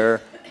promote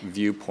their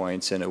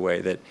viewpoints in a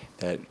way that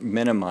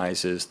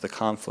minimizes the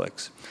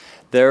conflicts.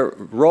 Their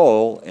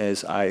role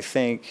is, I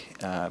think,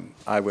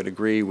 I would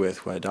agree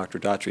with what Dr.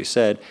 Daughtry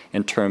said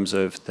in terms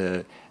of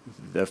the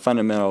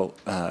fundamental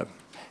the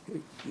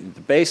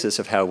basis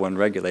of how one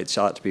regulates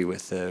ought to be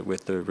with the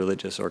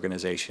religious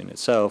organization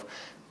itself,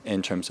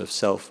 in terms of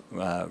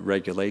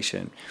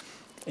self-regulation,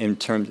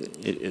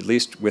 at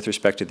least with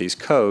respect to these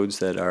codes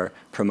that are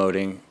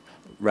promoting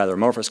rather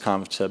amorphous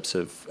concepts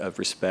of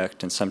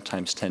respect and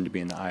sometimes tend to be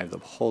in the eye of the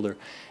beholder,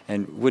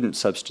 and wouldn't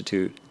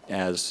substitute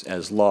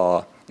as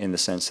law in the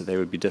sense that they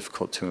would be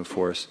difficult to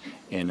enforce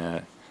in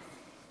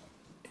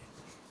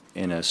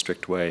a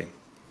strict way.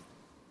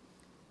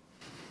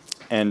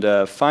 And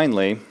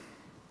finally,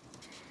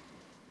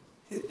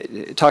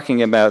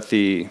 talking about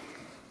the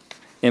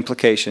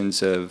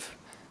implications of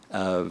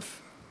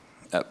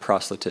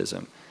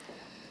proselytism,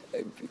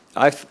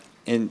 on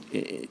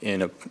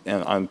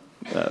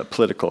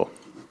political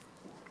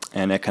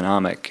and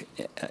economic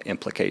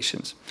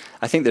implications,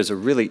 I think there's a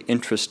really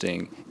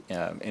interesting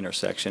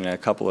intersection. And a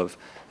couple of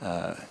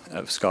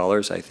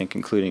scholars, I think,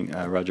 including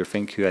Roger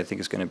Fink, who I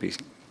think is going to be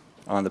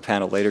on the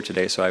panel later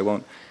today, so I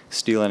won't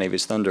steal any of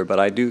his thunder. But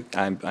I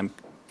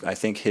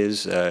think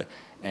his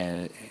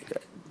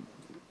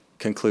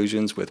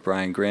conclusions with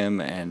Brian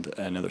Grimm and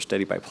another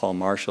study by Paul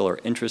Marshall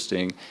are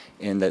interesting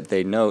in that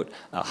they note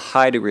a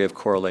high degree of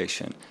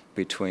correlation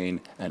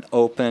between an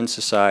open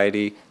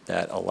society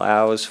that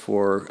allows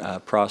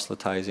for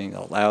proselytizing,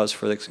 allows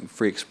for the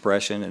free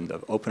expression and the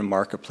open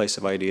marketplace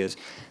of ideas.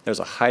 There's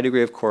a high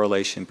degree of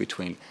correlation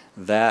between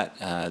that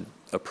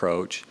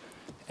approach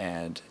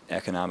and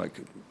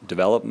economic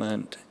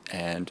development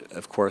and,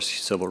 of course,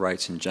 civil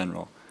rights in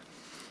general.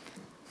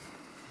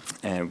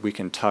 And we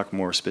can talk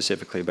more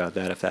specifically about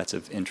that if that's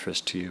of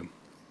interest to you.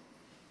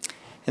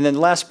 And then the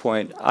last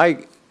point,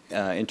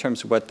 in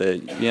terms of what the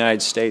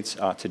United States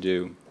ought to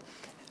do,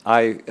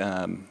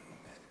 the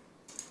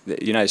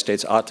United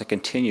States ought to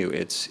continue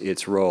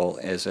its role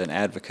as an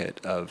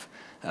advocate of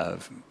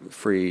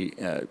free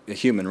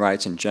human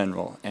rights in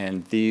general.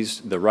 And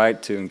the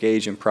right to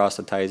engage in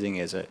proselytizing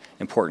is an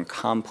important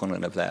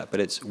component of that, but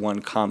it's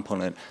one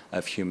component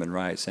of human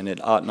rights, and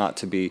it ought not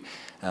to be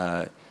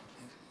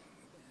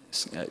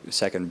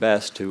second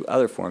best to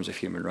other forms of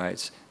human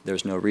rights.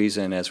 There's no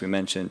reason, as we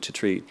mentioned, to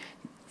treat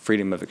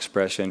freedom of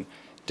expression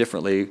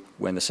differently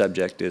when the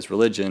subject is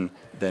religion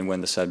than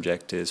when the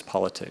subject is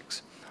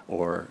politics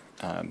or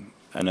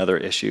another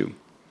issue.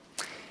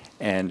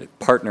 And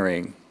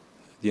partnering,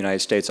 the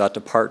United States ought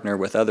to partner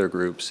with other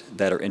groups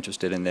that are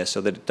interested in this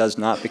so that it does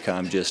not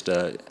become just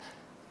an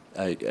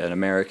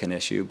American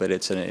issue, but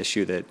it's an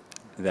issue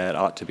that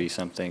ought to be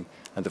something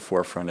at the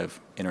forefront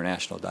of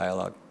international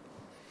dialogue.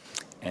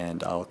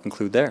 And I'll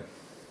conclude there.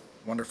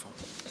 Wonderful.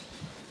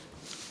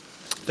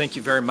 Thank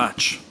you very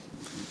much.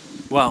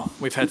 Well,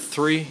 we've had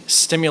 3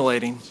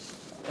 stimulating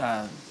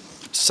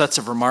sets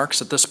of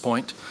remarks at this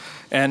point,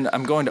 and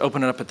I'm going to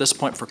open it up at this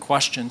point for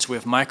questions. We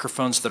have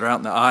microphones that are out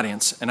in the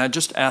audience, and I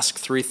just ask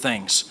 3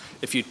 things.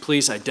 If you'd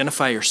please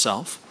identify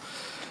yourself.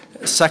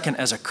 Second,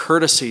 as a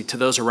courtesy to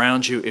those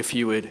around you, if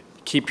you would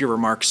keep your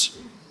remarks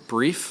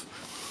brief.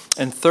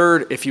 And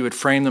third, if you would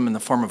frame them in the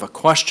form of a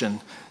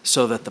question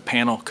so that the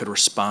panel could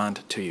respond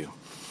to you.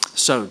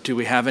 So, do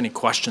we have any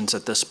questions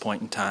at this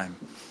point in time?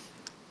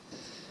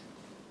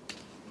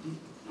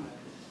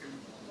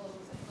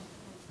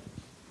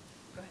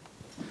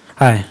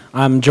 Hi,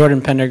 I'm Jordan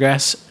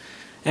Pendergrass,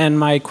 and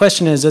my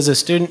question is, as a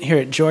student here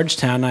at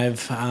Georgetown,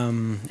 I've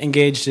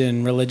engaged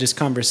in religious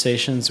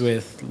conversations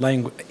with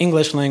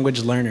English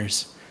language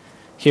learners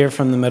here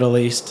from the Middle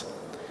East,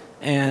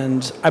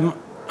 and I'm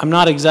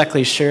not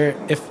exactly sure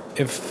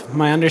if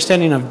my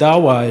understanding of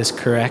Dawah is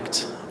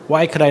correct.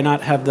 Why could I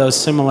not have those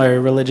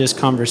similar religious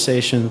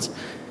conversations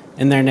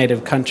in their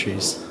native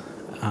countries?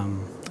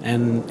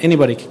 And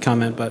anybody could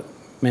comment, but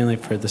mainly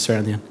for the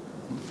surrounding.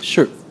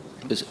 Sure.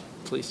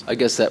 Please. I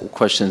guess that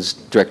question is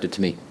directed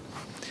to me.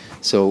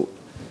 So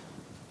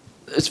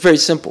it's very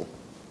simple.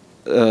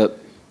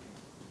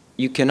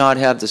 You cannot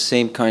have the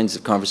same kinds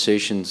of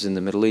conversations in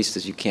the Middle East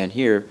as you can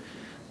here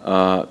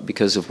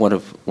because of one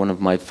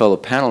of my fellow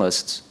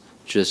panelists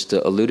just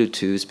alluded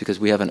to, is because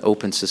we have an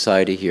open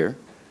society here.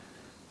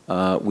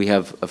 We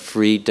have a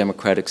free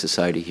democratic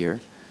society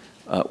here,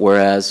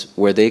 whereas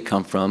where they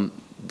come from,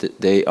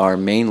 they are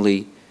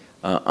mainly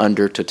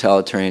under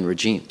totalitarian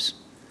regimes.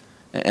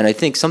 And I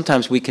think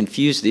sometimes we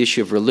confuse the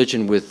issue of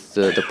religion with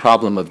the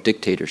problem of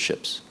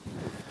dictatorships.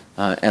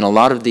 And a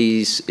lot of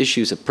these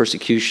issues of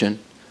persecution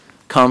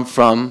come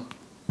from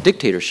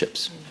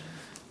dictatorships.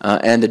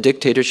 And the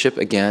dictatorship,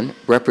 again,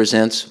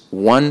 represents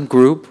one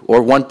group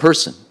or one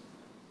person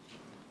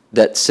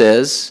that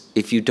says,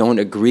 if you don't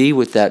agree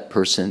with that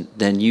person,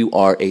 then you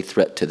are a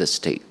threat to the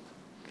state.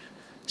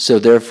 So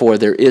therefore,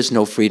 there is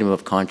no freedom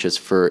of conscience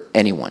for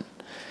anyone.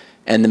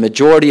 And the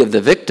majority of the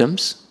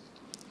victims,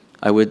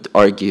 I would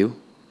argue,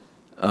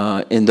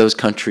 in those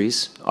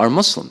countries are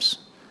Muslims.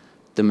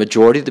 The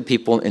majority of the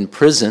people in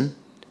prison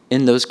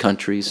in those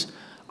countries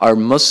are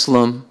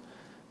Muslim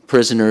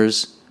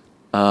prisoners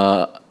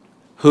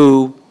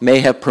who may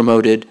have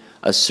promoted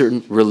a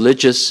certain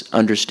religious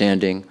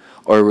understanding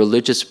or a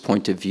religious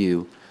point of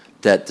view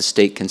that the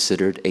state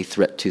considered a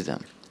threat to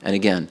them. And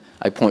again,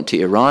 I point to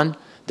Iran.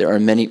 There are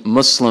many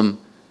Muslim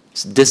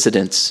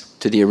dissidents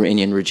to the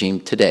Iranian regime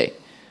today.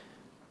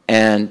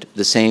 And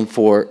the same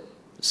for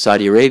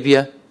Saudi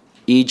Arabia,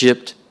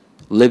 Egypt,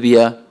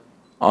 Libya,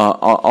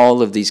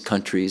 all of these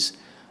countries.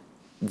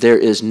 There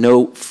is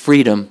no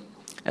freedom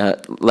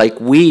like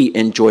we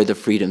enjoy the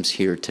freedoms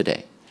here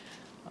today.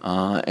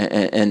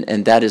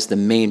 And that is the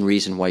main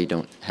reason why you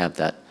don't have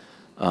that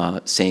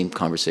same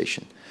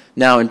conversation.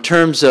 Now, in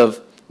terms of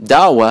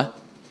dawah,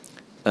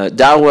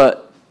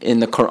 dawah in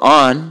the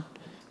Quran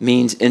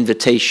means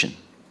invitation,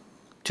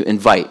 to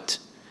invite.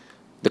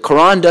 The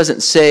Quran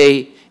doesn't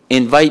say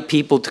invite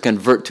people to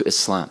convert to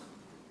Islam.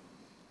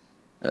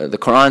 The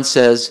Quran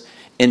says,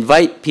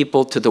 invite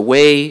people to the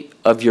way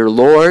of your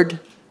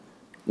Lord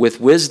with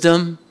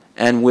wisdom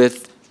and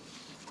with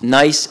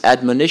nice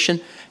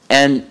admonition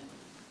and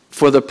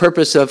for the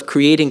purpose of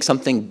creating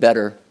something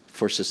better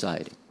for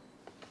society.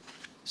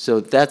 So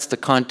that's the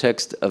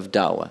context of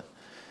dawah.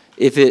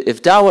 If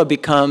dawah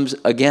becomes,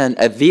 again,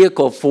 a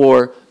vehicle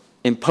for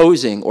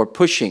imposing or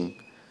pushing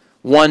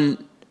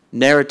one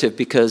narrative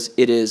because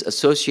it is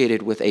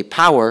associated with a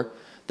power,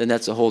 then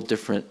that's a whole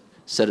different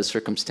set of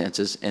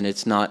circumstances, and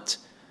it's not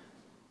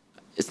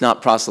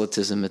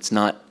proselytism, it's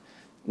not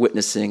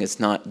witnessing,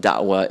 it's not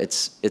da'wah,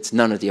 it's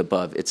none of the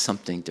above, it's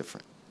something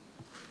different.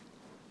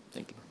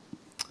 Thank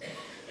you.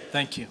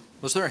 Thank you.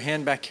 Was there a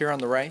hand back here on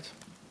the right?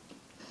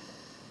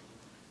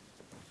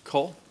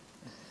 Cole?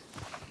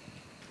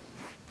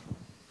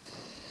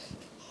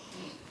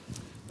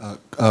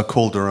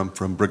 Cole Durham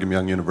from Brigham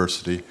Young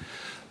University.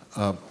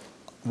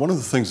 One of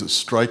the things that's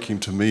striking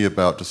to me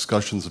about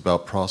discussions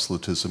about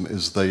proselytism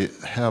is they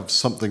have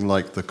something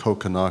like the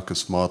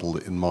Kokonakis model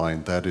in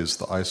mind. That is,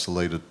 the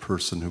isolated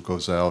person who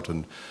goes out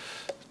and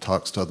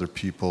talks to other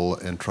people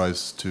and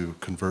tries to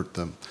convert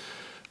them.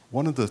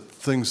 One of the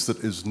things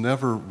that is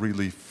never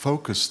really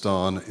focused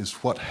on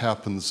is what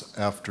happens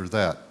after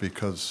that,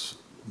 because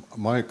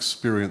my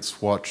experience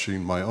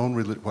watching my own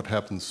what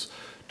happens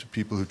to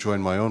people who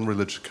join my own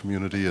religious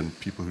community and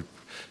people who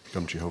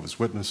become Jehovah's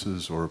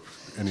Witnesses or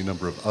any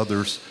number of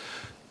others,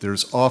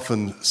 there's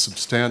often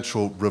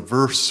substantial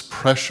reverse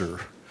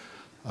pressure,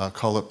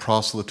 call it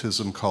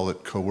proselytism, call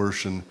it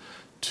coercion,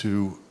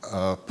 to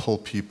pull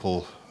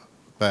people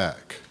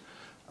back.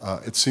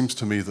 It seems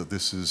to me that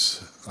this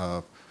is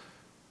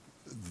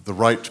the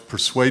right to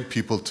persuade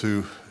people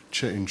to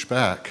change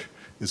back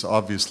is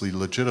obviously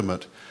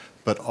legitimate,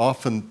 but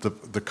often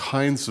the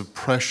kinds of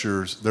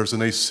pressures, there's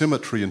an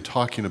asymmetry in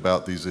talking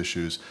about these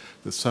issues,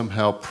 that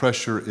somehow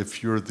pressure,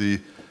 if you're the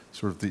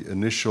sort of the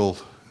initial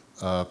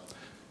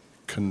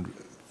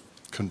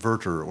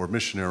converter or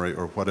missionary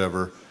or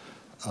whatever,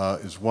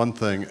 is one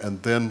thing,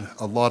 and then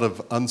a lot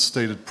of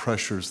unstated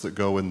pressures that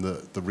go in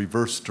the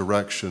reverse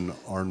direction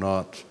are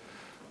not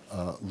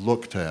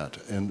looked at.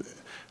 And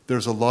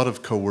there's a lot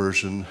of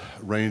coercion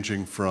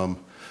ranging from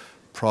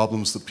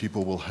problems that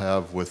people will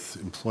have with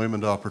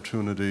employment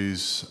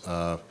opportunities,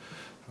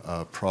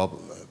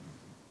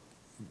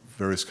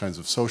 various kinds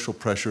of social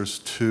pressures,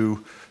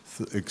 to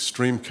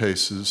extreme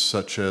cases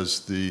such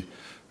as the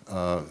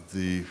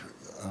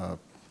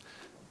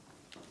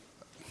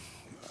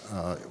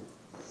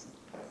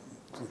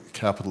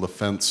capital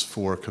offense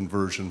for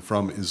conversion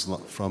from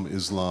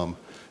Islam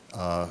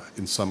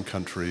in some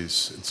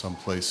countries, in some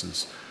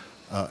places.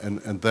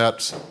 And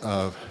that,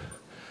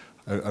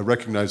 I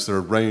recognize there are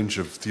a range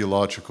of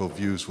theological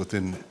views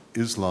within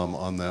Islam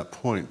on that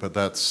point, but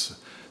that's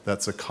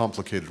a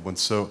complicated one.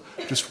 So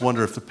just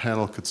wonder if the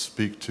panel could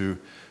speak to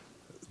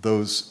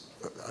those.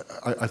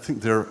 I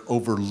think there are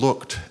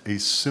overlooked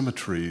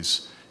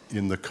asymmetries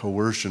in the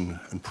coercion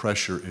and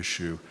pressure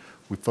issue.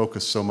 We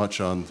focus so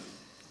much on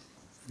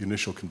the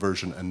initial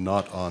conversion and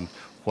not on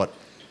what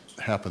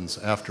happens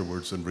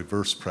afterwards and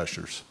reverse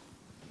pressures.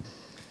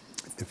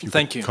 If you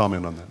could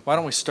comment on that. Why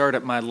don't we start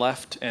at my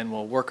left and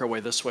we'll work our way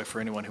this way for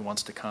anyone who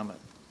wants to comment.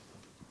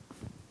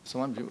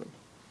 Salam, do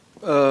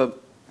you?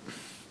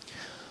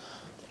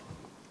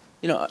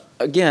 You know,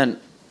 again,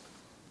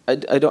 I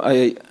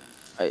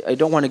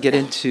don't want to get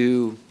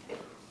into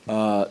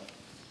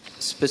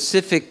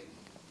specific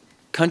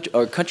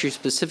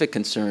country-specific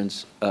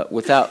concerns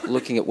without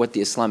looking at what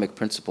the Islamic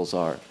principles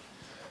are,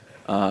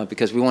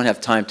 because we won't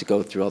have time to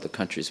go through all the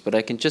countries. But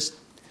I can just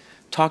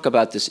talk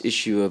about this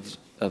issue of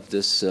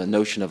this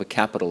notion of a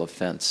capital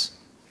offense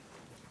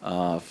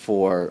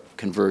for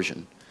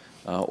conversion,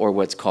 or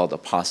what's called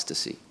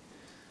apostasy.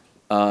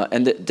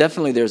 And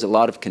definitely there's a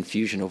lot of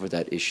confusion over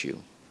that issue,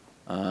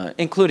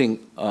 including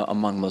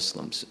among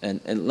Muslims.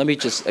 And let me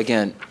just,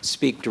 again,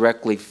 speak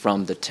directly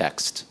from the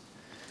text.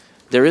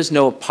 There is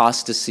no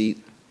apostasy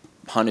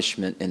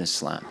punishment in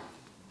Islam.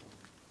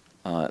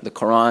 The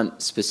Quran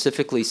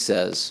specifically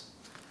says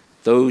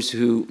those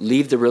who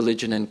leave the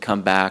religion and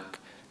come back,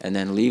 and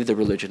then leave the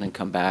religion and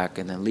come back,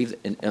 and then leave,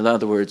 in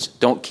other words,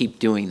 don't keep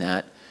doing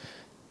that.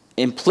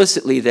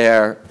 Implicitly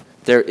there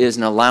is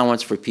an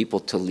allowance for people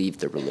to leave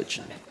the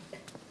religion.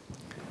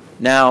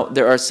 Now,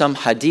 there are some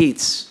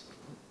hadiths,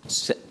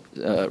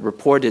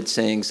 reported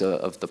sayings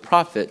of the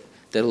Prophet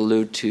that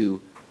allude to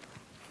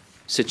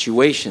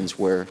situations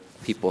where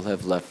people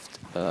have left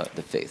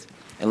the faith.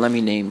 And let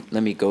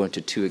me go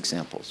into two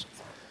examples.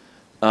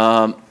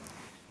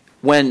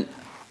 When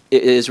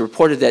it is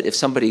reported that if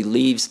somebody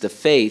leaves the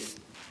faith,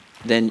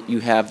 then you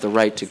have the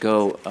right to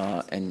go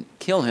and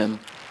kill him.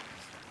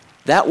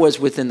 That was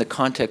within the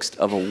context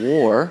of a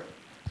war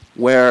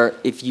where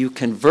if you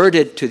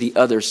converted to the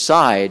other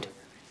side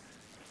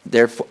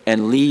therefore,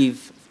 and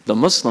leave the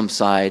Muslim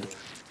side,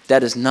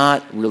 that is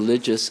not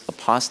religious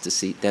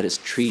apostasy, that is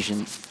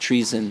treason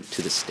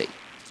to the state.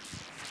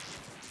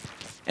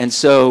 And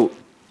so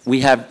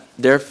we have,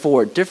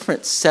 therefore,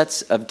 different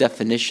sets of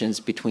definitions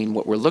between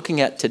what we're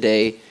looking at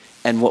today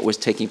and what was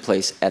taking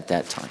place at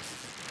that time.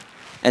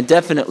 And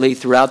definitely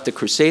throughout the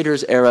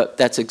Crusaders era,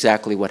 that's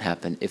exactly what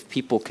happened. If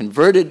people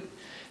converted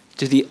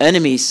to the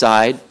enemy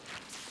side,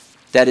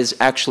 that is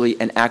actually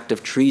an act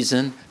of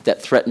treason that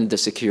threatened the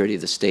security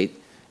of the state.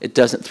 It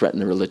doesn't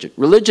threaten the religion.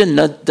 Religion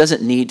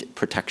doesn't need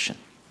protection.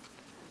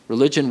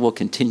 Religion will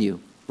continue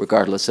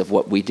regardless of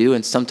what we do,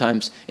 and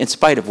sometimes in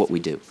spite of what we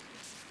do.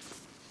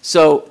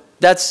 So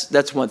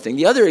that's one thing.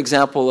 The other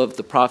example of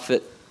the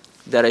Prophet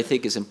that I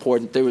think is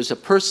important, there was a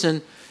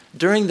person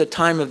during the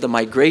time of the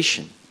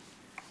migration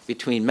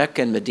between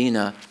Mecca and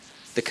Medina,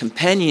 the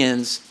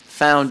companions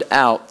found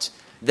out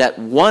that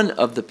one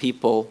of the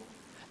people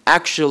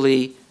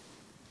actually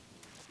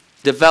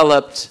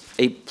developed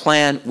a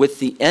plan with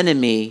the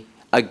enemy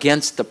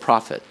against the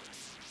Prophet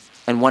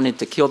and wanted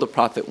to kill the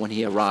Prophet when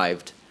he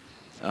arrived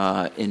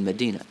in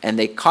Medina. And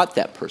they caught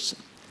that person.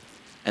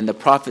 And the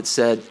Prophet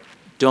said,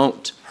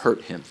 don't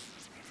hurt him.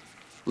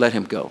 Let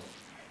him go.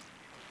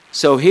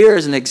 So here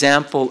is an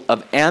example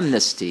of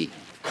amnesty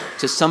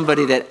to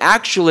somebody that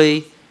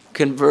actually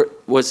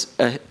was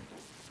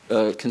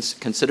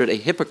considered a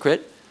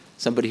hypocrite,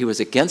 somebody who was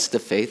against the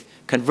faith,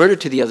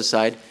 converted to the other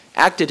side,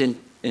 acted in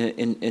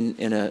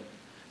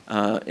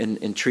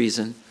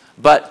treason,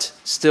 but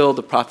still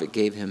the Prophet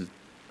gave him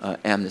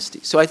amnesty.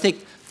 So I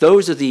think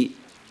those are the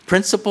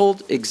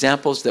principled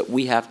examples that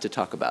we have to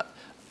talk about.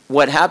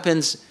 What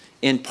happens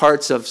in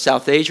parts of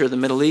South Asia or the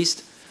Middle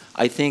East,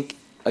 I think,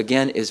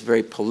 again, is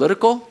very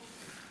political,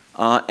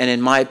 and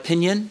in my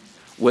opinion,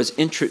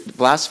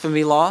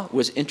 blasphemy law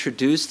was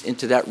introduced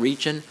into that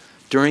region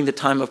during the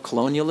time of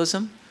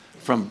colonialism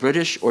from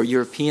British or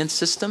European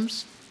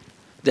systems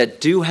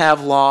that do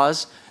have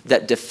laws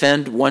that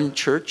defend one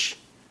church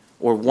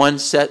or one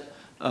set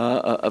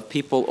of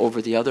people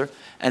over the other.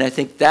 And I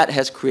think that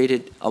has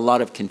created a lot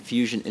of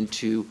confusion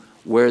into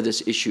where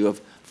this issue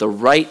of the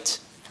right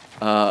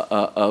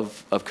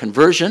of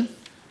conversion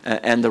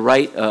and the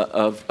right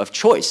of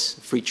choice,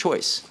 free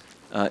choice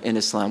in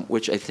Islam,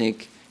 which I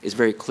think is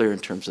very clear in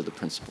terms of the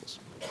principles.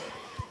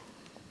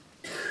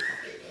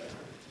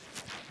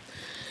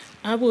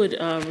 I would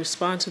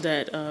respond to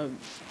that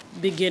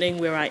beginning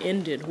where I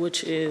ended,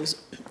 which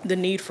is the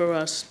need for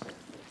us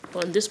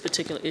on this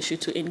particular issue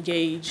to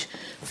engage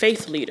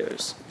faith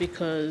leaders,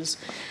 because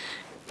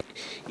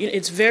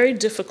it's very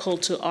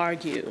difficult to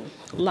argue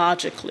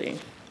logically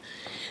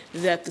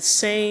that the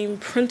same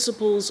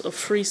principles of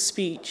free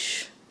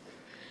speech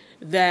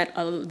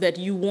that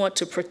you want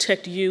to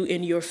protect you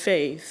in your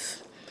faith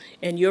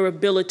and your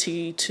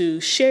ability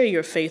to share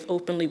your faith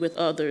openly with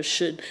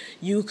others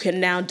you can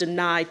now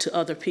deny to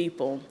other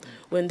people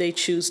when they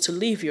choose to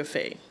leave your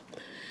faith.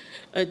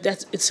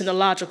 It's an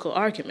illogical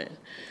argument.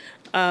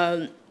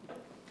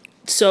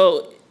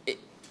 So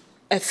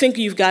I think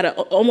you've got to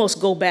almost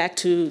go back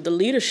to the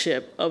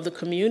leadership of the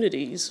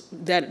communities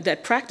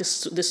that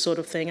practice this sort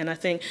of thing. And I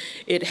think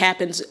it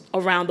happens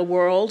around the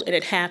world, and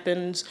it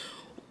happens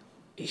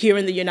here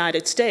in the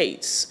United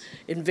States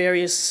in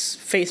various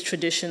faith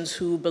traditions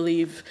who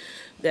believe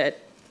that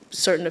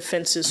certain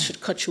offenses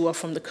should cut you off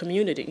from the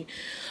community.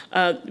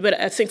 But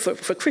I think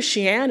for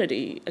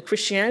Christianity,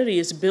 Christianity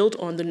is built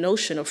on the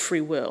notion of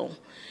free will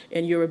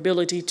and your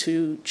ability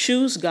to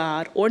choose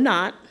God or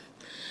not,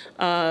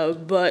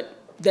 but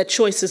that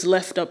choice is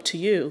left up to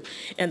you.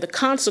 And the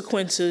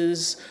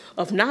consequences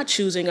of not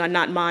choosing are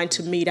not mine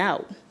to mete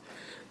out.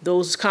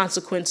 Those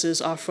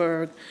consequences are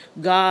for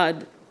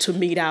God to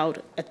mete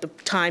out at the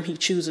time he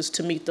chooses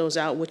to mete those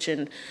out, which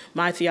in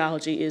my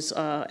theology is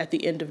at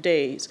the end of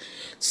days.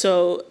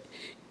 So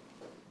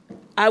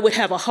I would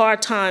have a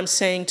hard time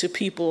saying to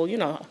people, you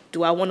know,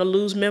 do I want to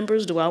lose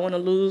members? Do I want to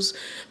lose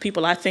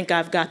people? I think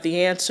I've got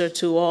the answer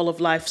to all of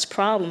life's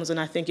problems, and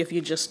I think if you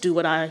just do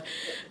what I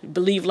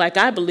believe like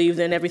I believe,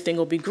 then everything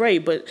will be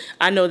great. But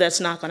I know that's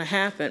not going to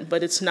happen.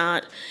 But it's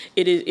not.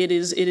 It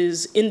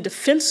is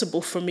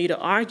indefensible for me to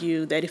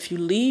argue that if you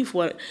leave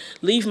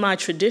my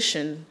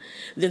tradition,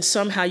 then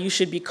somehow you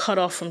should be cut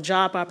off from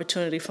job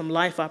opportunity, from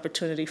life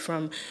opportunity,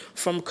 from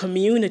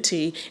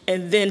community,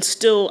 and then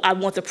still I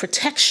want the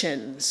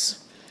protections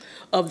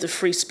of the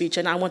free speech,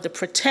 and I want the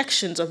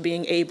protections of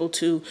being able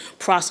to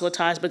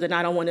proselytize, but then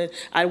I don't want to,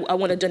 I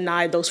want to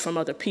deny those from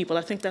other people.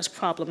 I think that's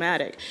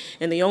problematic.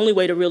 And the only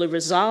way to really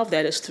resolve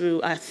that is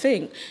through, I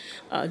think,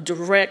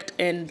 direct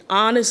and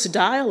honest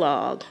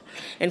dialogue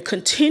and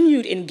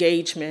continued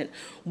engagement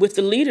with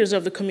the leaders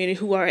of the community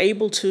who are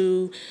able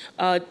to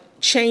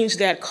change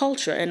that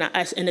culture.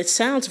 And it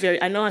sounds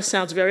very, I know it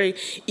sounds very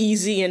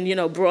easy and, you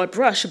know, broad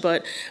brush,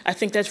 but I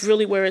think that's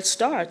really where it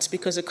starts,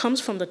 because it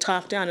comes from the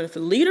top down. And if the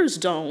leaders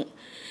don't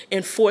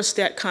enforce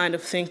that kind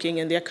of thinking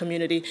in their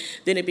community,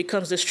 then it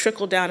becomes this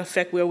trickle-down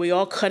effect where we're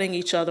all cutting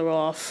each other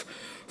off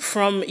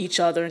from each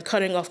other and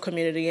cutting off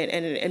community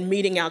and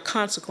meting out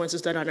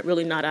consequences that are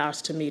really not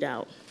ours to mete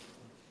out.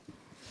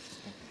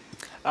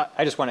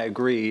 I just want to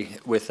agree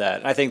with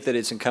that. I think that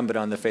it's incumbent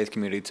on the faith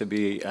community to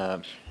be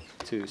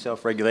to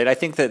self-regulate. I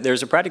think that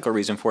there's a practical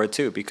reason for it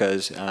too,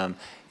 because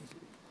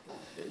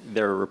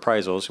there are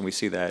reprisals, and we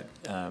see that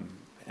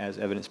as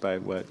evidenced by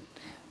what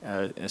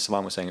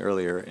Salam was saying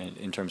earlier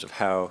in terms of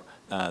how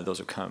those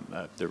have come,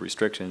 the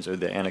restrictions or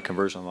the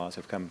anti-conversion laws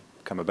have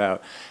come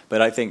about.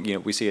 But I think, you know,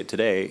 we see it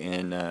today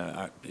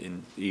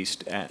in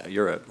East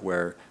Europe,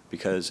 where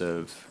because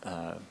of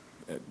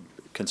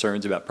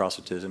concerns about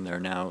proselytism, there are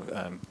now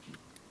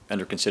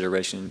under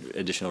consideration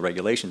additional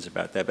regulations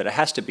about that. But it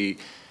has to be,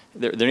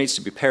 there needs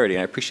to be parity.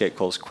 And I appreciate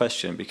Cole's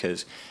question,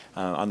 because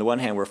on the one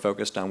hand, we're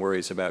focused on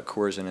worries about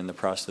coercion in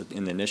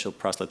the initial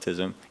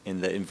proselytism, in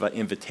the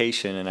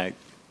invitation, and I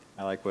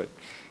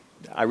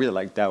really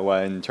like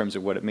Daughtry in terms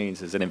of what it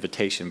means as an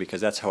invitation,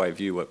 because that's how I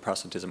view what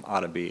proselytism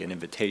ought to be, an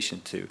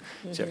invitation to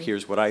say,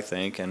 here's what I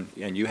think, and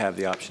you have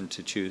the option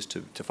to choose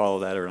to follow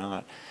that or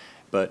not.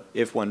 But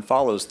if one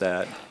follows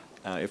that,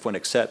 if one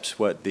accepts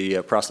what the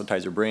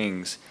proselytizer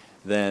brings,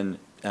 then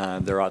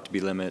there ought to be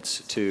limits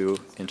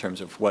in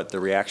terms of what the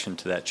reaction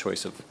to that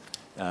choice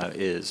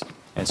is,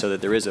 and so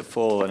that there is a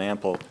full and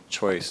ample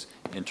choice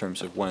in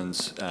terms of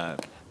one's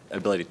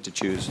ability to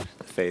choose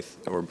the faith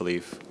or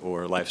belief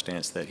or life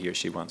stance that he or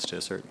she wants to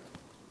assert.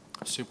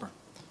 Super.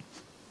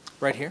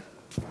 Right here.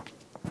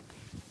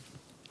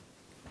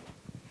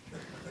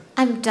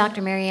 I'm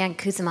Dr. Marianne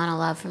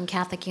Kuzumanalove from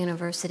Catholic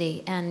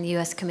University and the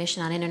U.S.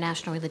 Commission on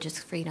International Religious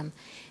Freedom.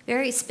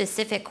 Very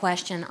specific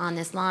question on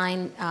this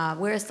line.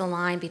 Where is the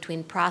line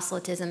between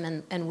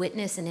proselytism and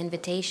witness and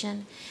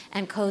invitation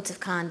and codes of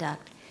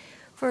conduct?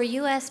 For a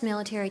U.S.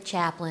 military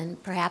chaplain,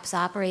 perhaps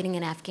operating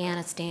in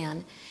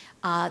Afghanistan,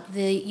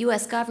 the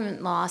U.S.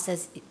 government law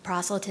says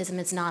proselytism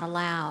is not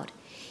allowed.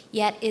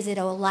 Yet, is it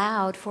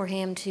allowed for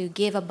him to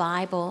give a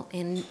Bible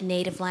in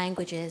native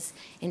languages,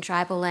 in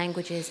tribal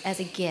languages, as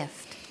a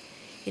gift?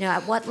 You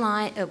know,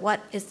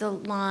 what is the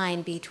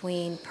line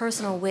between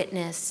personal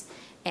witness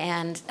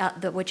and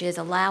which is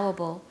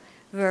allowable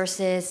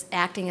versus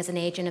acting as an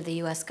agent of the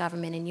U.S.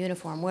 government in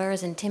uniform? Where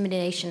is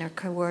intimidation or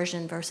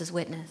coercion versus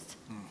witness?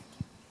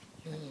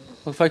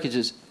 Well, if I could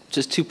just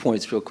 2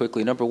 points real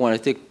quickly. Number one, I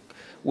think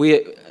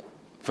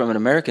from an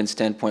American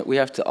standpoint, we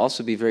have to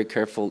also be very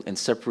careful in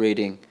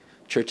separating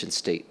church and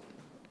state.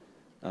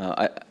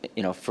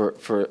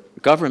 For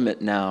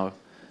government now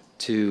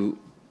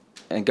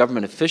and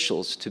government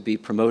officials to be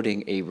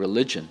promoting a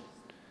religion,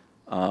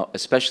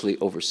 especially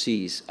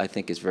overseas, I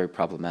think is very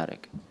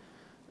problematic.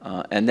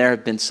 And there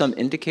have been some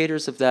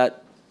indicators of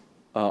that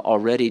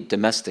already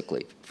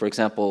domestically. For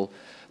example,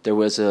 there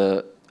was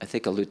I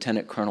think a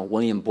Lieutenant Colonel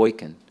William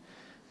Boykin,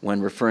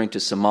 when referring to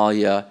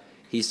Somalia,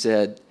 he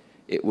said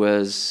it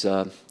was,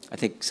 I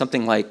think,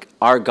 something like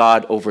our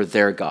God over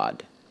their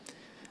God.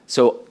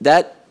 So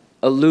that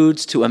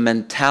alludes to a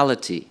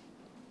mentality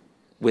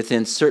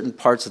within certain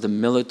parts of the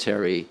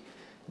military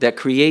that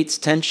creates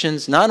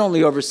tensions not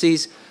only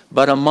overseas,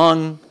 but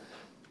among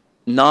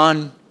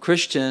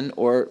non-Christian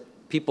or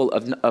people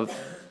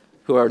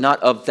who are not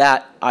of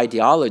that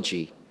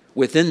ideology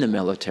within the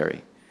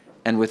military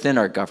and within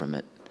our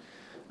government.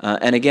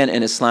 And again,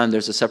 in Islam,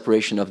 there's a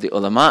separation of the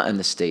ulama and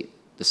the state,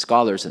 the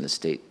scholars in the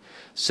state.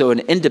 So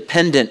an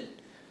independent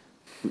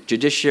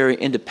judiciary,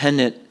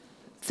 independent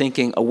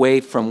thinking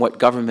away from what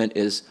government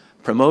is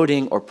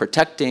promoting or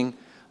protecting,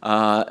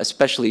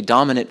 especially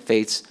dominant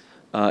faiths,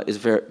 is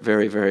very,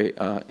 very, very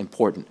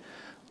important.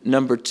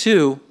 Number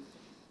two,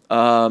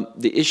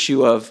 the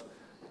issue of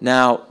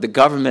now the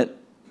government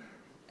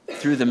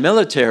through the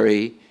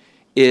military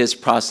is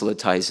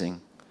proselytizing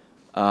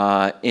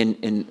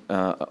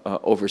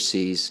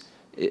overseas.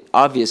 It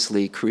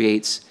obviously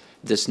creates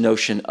this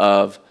notion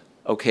of,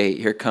 okay,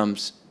 here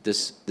comes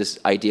this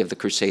idea of the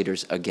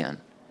Crusaders again,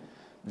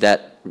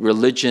 that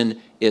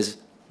religion is,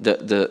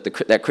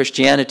 that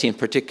Christianity in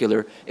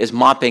particular is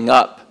mopping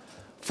up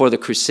for the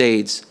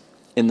Crusades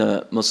in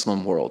the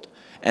Muslim world.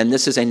 And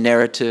this is a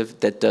narrative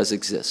that does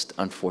exist,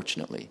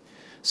 unfortunately.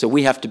 So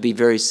we have to be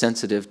very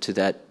sensitive to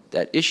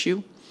that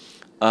issue.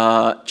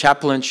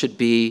 Chaplains should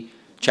be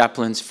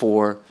chaplains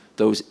for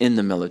those in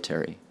the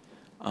military.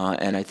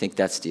 And I think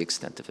that's the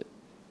extent of it.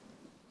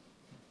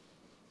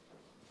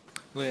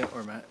 Leah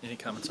or Matt, any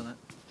comments on that?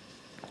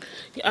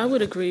 Yeah, I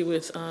would agree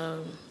with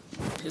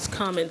his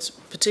comments,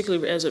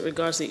 particularly as it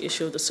regards the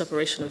issue of the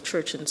separation of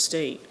church and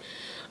state.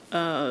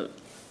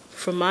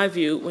 From my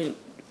view,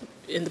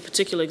 in the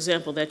particular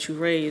example that you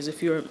raise,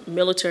 if you're a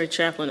military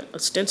chaplain,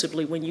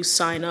 ostensibly when you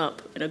sign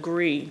up and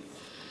agree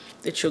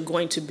that you're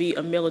going to be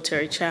a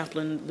military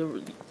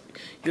chaplain,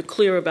 you're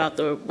clear about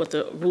what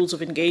the rules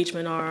of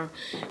engagement are,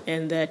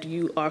 and that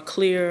you are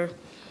clear,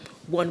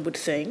 one would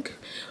think,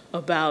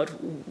 about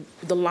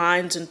the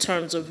lines in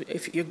terms of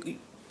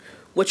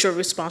what your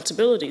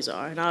responsibilities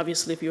are. And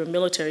obviously, if you're a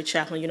military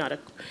chaplain,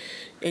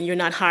 you're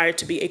not hired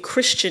to be a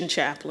Christian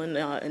chaplain.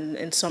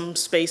 In some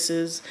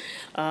spaces,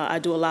 I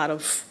do a lot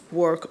of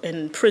work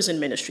in prison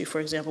ministry, for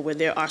example, where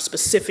there are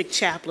specific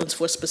chaplains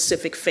for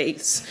specific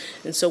faiths.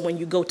 And so when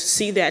you go to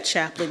see that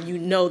chaplain, you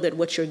know that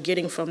what you're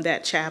getting from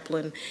that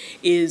chaplain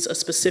is a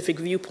specific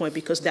viewpoint,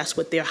 because that's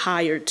what they're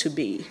hired to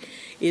be,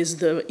 is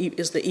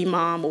the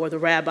imam or the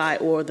rabbi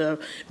or the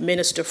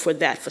minister for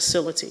that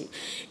facility.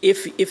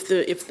 If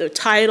the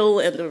title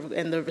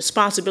and the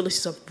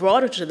responsibilities are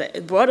broader than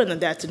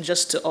that than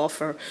just to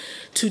offer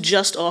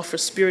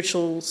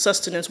spiritual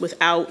sustenance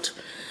without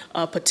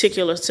a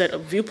particular set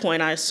of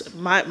viewpoint,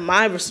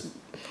 my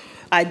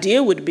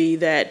idea would be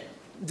that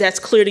that's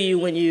clear to you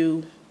when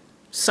you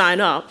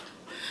sign up,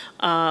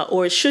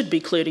 or it should be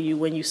clear to you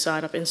when you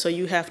sign up, and so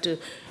you have to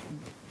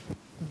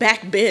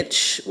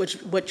backbench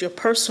what your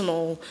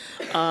personal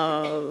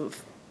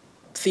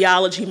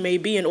theology may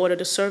be in order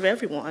to serve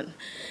everyone,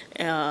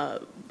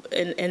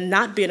 and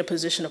not be in a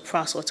position of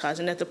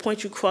proselytizing. At the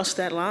point you cross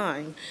that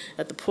line,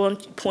 at the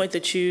point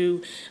that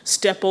you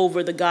step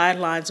over the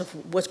guidelines of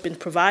what's been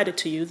provided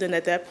to you, then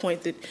at that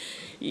point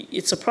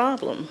it's a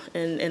problem.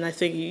 And I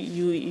think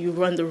you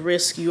run the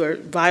risk, you are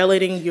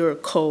violating your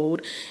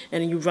code,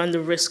 and you run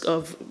the risk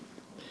of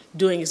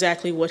doing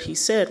exactly what he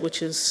said,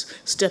 which is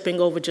stepping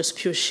over just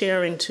pure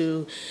sharing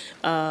to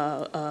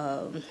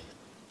a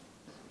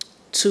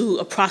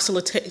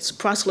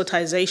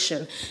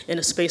proselytization in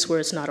a space where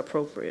it's not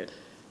appropriate.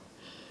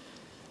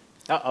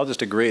 I'll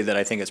just agree that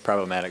I think it's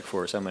problematic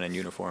for someone in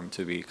uniform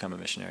to become a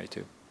missionary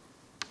too.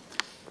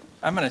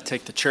 I'm going to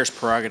take the chair's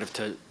prerogative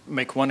to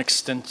make one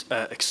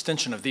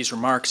extension of these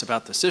remarks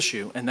about this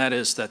issue, and that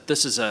is that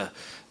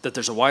that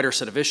there's a wider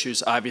set of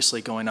issues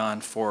obviously going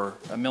on for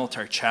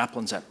military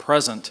chaplains at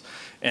present,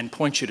 and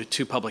point you to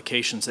two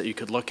publications that you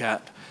could look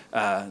at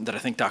that I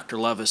think Dr.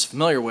 Love is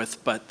familiar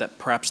with, but that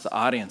perhaps the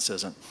audience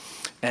isn't.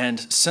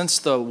 And since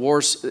the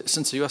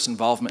U.S.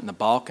 involvement in the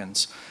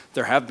Balkans,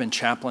 there have been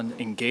chaplain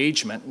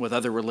engagement with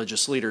other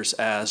religious leaders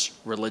as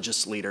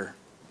religious leader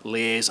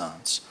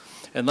liaisons.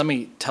 And let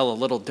me tell a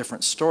little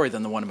different story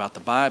than the one about the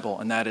Bible,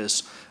 and that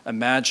is,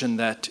 imagine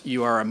that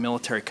you are a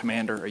military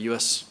commander, a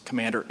U.S.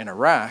 commander in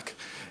Iraq,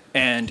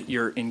 and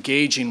you're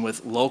engaging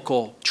with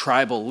local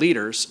tribal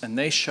leaders, and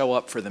they show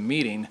up for the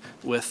meeting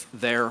with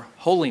their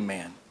holy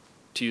man,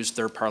 to use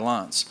their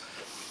parlance.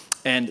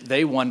 And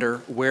they wonder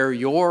where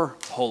your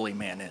holy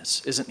man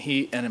is. Isn't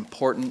he an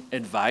important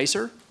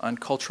advisor on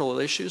cultural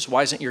issues?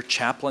 Why isn't your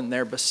chaplain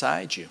there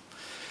beside you?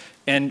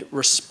 And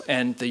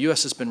the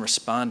U.S. has been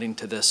responding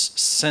to this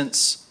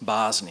since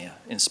Bosnia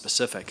in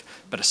specific,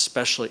 but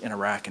especially in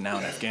Iraq and now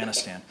in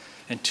Afghanistan.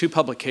 And two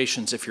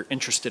publications, if you're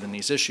interested in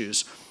these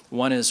issues,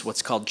 one is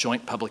what's called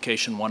Joint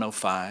Publication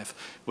 105,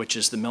 which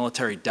is the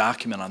military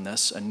document on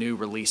this. A new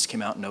release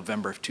came out in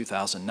November of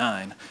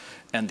 2009.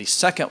 And the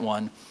second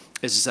one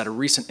is that a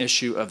recent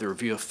issue of the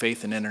Review of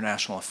Faith and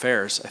International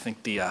Affairs, I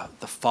think the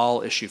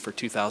fall issue for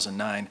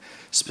 2009,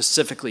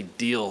 specifically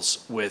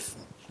deals with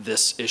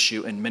this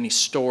issue in many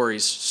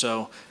stories,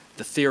 so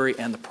the theory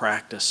and the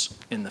practice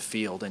in the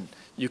field. And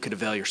you could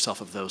avail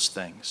yourself of those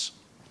things.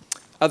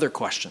 Other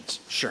questions?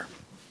 Sure.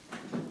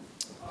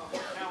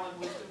 Alan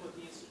Wisdom with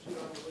the Institute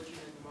on Religion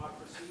and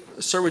Democracy.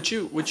 Sir, would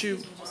you?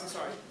 I'm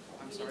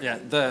sorry. Yeah,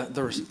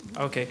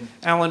 Okay.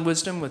 Alan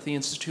Wisdom with the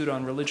Institute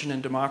on Religion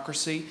and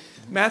Democracy.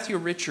 Matthew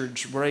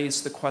Richards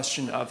raised the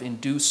question of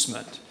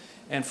inducement.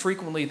 And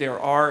frequently there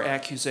are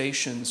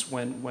accusations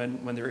when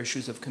there are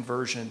issues of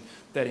conversion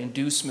that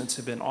inducements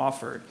have been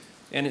offered.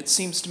 And it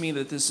seems to me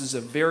that this is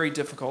a very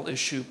difficult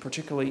issue,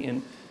 particularly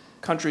in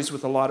countries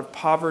with a lot of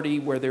poverty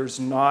where there's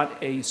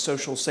not a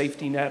social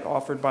safety net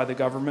offered by the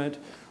government,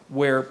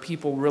 where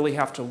people really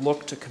have to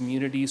look to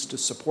communities to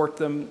support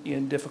them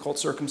in difficult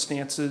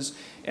circumstances,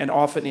 and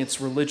often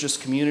it's religious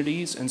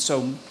communities. And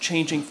so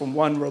changing from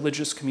one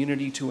religious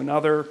community to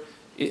another,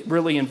 it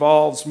really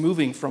involves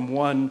moving from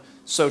one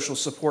social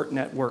support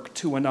network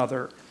to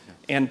another.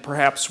 And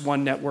perhaps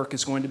one network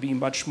is going to be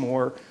much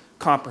more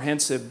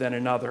comprehensive than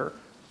another.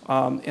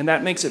 And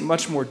that makes it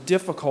much more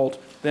difficult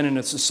than in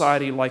a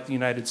society like the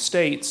United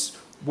States,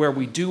 where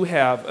we do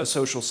have a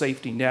social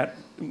safety net,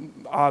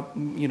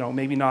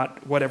 maybe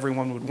not what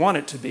everyone would want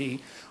it to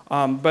be,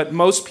 but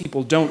most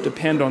people don't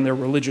depend on their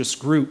religious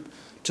group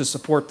to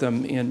support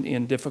them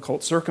in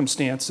difficult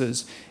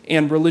circumstances.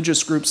 And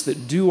religious groups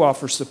that do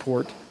offer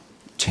support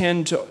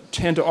tend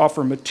to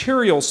offer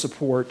material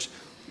support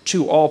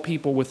to all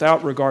people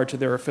without regard to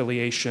their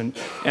affiliation,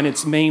 and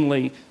it's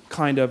mainly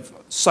kind of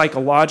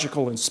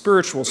psychological and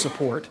spiritual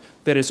support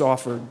that is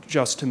offered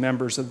just to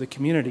members of the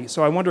community.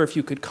 So I wonder if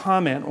you could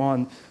comment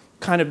on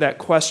kind of that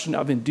question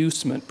of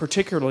inducement,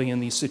 particularly in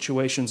these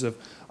situations of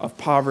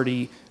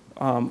poverty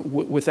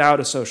without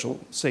a social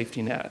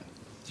safety net.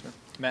 Sure.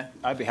 Matt?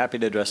 I'd be happy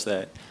to address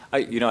that.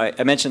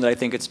 I mentioned that I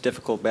think it's a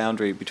difficult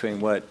boundary between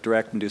what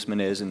direct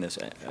inducement is and this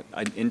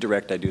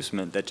indirect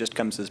inducement that just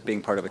comes as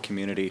being part of a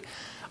community.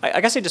 I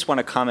guess I just want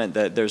to comment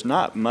that there's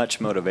not much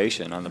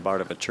motivation on the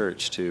part of a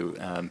church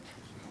to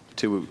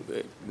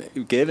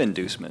give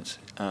inducements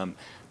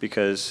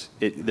because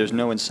there's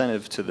no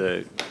incentive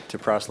to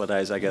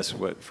proselytize, I guess,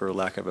 for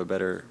lack of a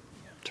better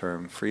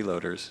term,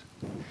 freeloaders,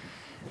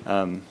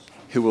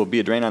 who will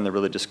be a drain on the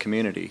religious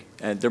community.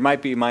 And there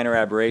might be minor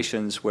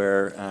aberrations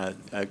where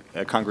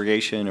a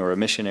congregation or a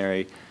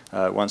missionary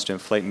wants to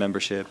inflate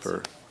membership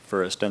or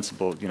for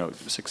ostensible,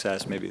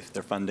 success, maybe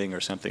their funding or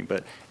something.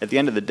 But at the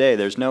end of the day,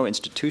 there's no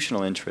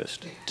institutional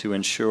interest to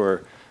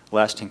ensure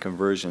lasting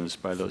conversions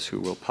by those who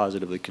will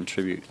positively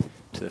contribute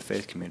to the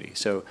faith community.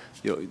 So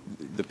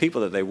the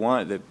people that they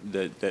want,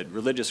 that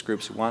religious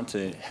groups want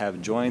to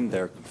have join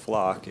their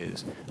flock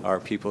are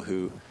people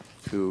who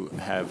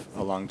have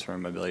a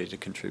long-term ability to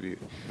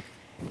contribute.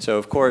 So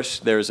of course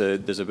there's a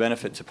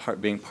benefit to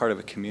being part of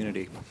a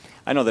community.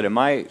 I know that in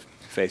my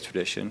faith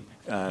tradition,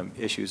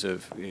 issues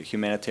of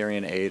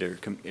humanitarian aid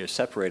are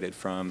separated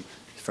from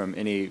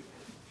any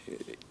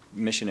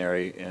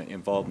missionary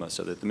involvement,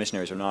 so that the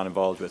missionaries are not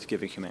involved with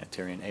giving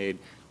humanitarian aid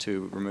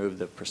to remove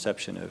the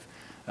perception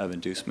of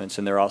inducements.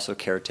 And they're also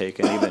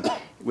caretaken even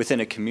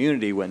within a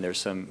community when there's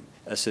some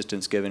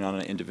assistance given on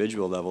an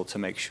individual level to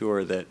make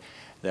sure that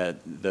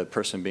the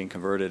person being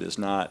converted is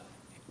not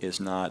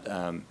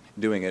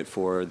doing it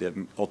for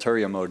the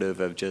ulterior motive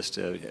of just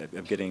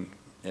of getting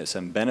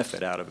some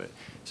benefit out of it.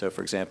 So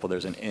for example,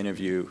 there's an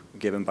interview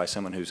given by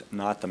someone who's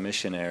not the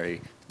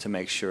missionary to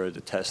make sure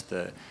to test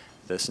the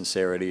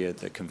sincerity of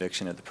the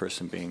conviction of the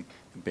person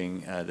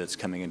being that's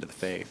coming into the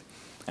faith.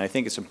 And I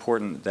think it's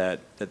important that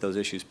those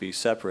issues be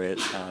separate,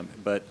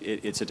 but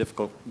it's a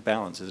difficult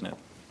balance, isn't it?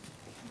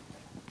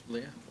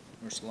 Leah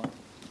or Salam?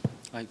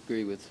 I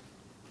agree with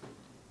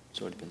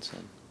what's already been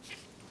said.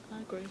 I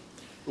agree.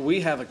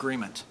 We have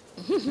agreement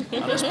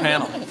on this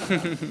panel.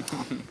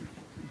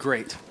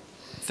 Great.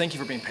 Thank you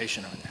for being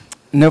patient on that.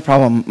 No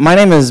problem. My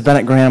name is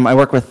Bennett Graham. I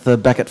work with the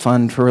Beckett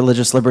Fund for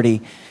Religious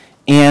Liberty.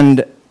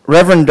 And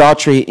Reverend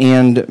Daughtry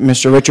and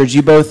Mr. Richards,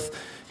 you both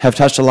have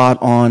touched a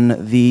lot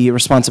on the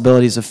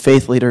responsibilities of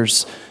faith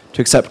leaders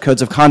to accept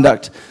codes of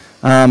conduct.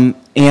 And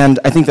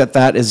I think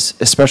that is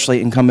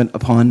especially incumbent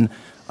upon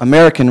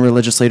American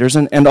religious leaders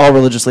and all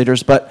religious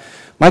leaders. But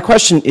my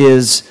question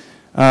is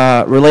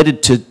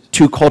related to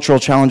two cultural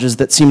challenges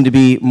that seem to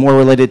be more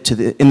related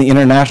to in the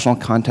international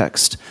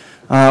context.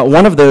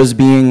 One of those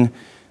being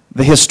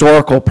the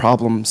historical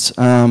problems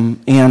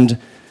and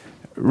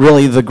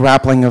really the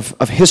grappling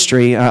of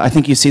history. I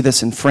think you see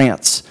this in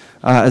France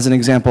as an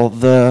example.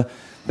 The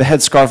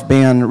headscarf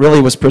ban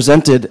really was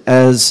presented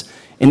as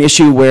an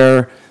issue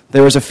where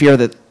there was a fear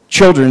that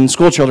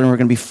school children were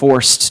going to be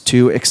forced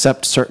to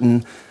accept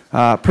certain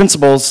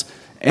principles,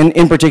 and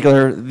in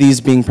particular, these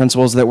being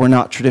principles that were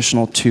not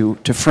traditional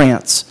to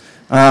France.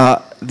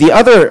 The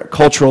other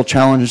cultural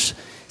challenge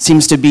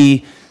seems to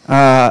be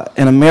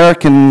an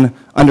American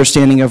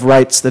understanding of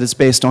rights that is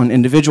based on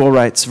individual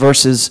rights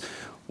versus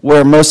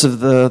where most of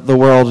the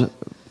world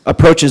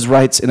approaches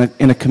rights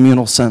in a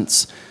communal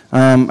sense.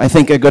 I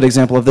think a good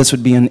example of this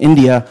would be in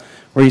India,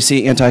 where you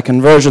see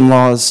anti-conversion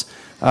laws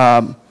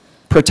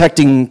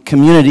protecting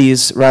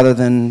communities rather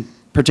than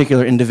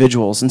particular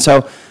individuals. And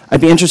so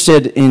I'd be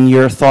interested in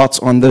your thoughts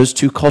on those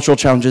two cultural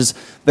challenges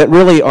that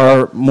really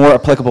are more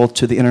applicable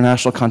to the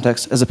international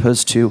context as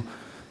opposed to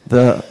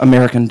the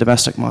American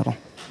domestic model.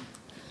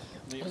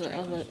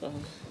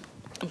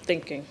 I'm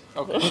thinking.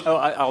 Okay.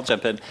 I'll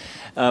jump in.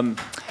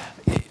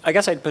 I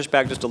guess I'd push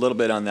back just a little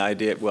bit on the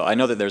idea. Well, I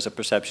know that there's a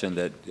perception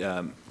that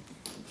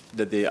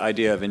that the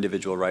idea of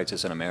individual rights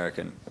is an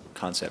American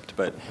concept,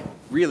 but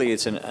really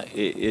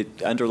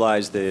it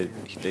underlies the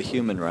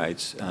human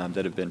rights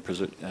that have been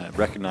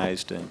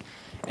recognized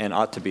and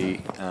ought to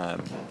be,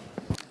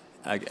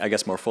 I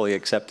guess, more fully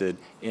accepted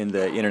in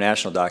the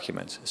international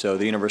documents. So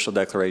the Universal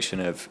Declaration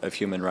of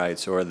Human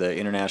Rights, or the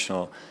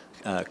International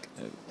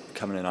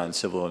Covenant on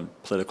Civil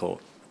and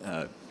Political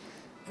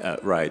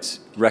rights,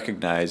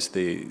 recognize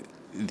the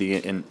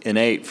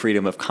innate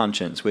freedom of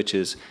conscience, which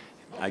is,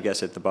 I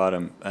guess, at the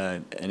bottom,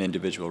 an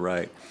individual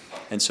right.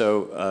 And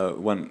so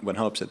one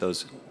hopes that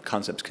those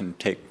concepts can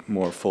take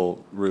more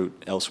full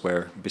root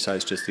elsewhere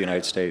besides just the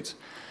United States.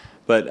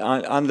 But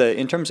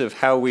in terms of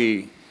how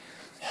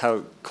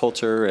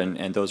culture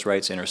and those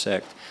rights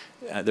intersect,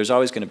 there's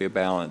always going to be a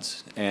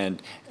balance.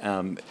 And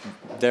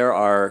there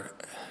are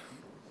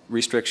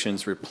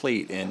restrictions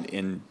replete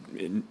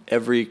in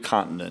every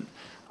continent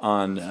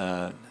on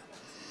the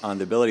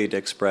ability to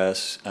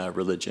express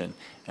religion.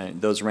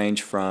 And those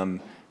range from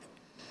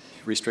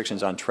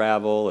restrictions on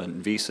travel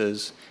and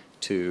visas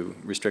to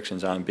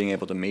restrictions on being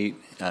able to meet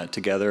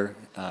together,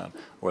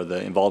 or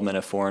the involvement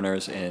of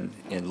foreigners in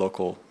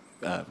local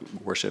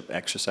worship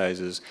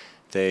exercises.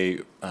 They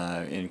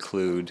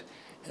include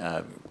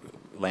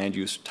land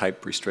use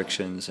type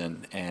restrictions,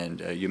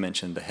 and you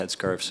mentioned the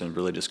headscarves and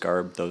religious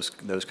garb, those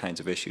kinds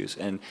of issues.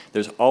 And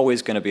there's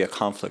always going to be a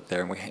conflict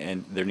there,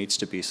 and there needs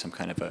to be some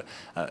kind of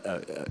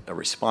a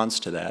response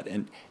to that.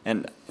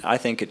 And I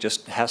think it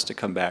just has to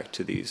come back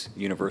to these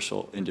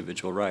universal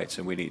individual rights,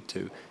 and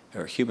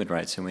or human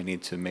rights, and we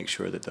need to make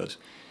sure that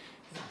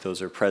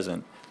those are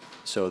present,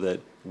 so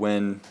that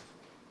when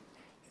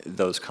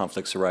those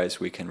conflicts arise,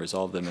 we can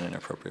resolve them in an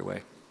appropriate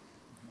way.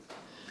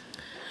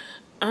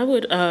 I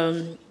would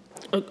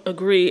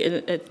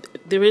agree.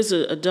 There is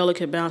a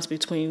delicate balance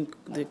between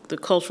the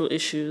cultural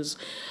issues,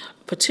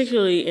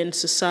 particularly in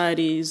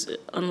societies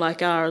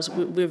unlike ours.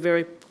 We're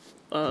very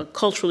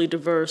culturally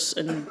diverse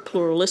and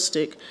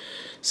pluralistic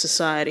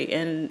society,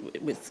 and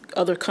with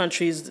other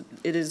countries,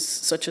 it is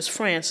such as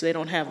France, they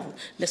don't have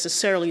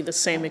necessarily the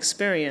same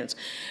experience,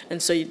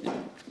 and so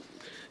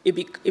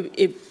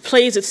it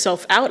plays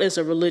itself out as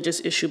a religious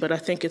issue, but I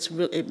think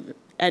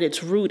at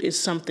its root is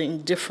something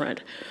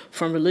different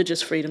from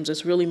religious freedoms.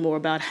 It's really more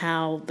about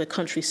how the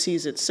country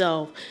sees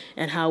itself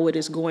and how it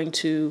is going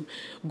to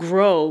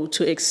grow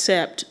to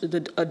accept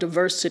a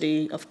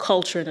diversity of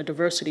culture and a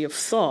diversity of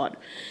thought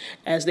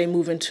as they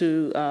move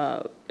into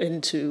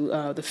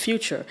the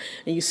future.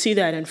 And you see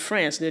that in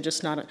France. They're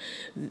just not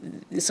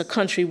it's a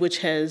country which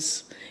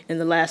has, in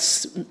the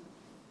last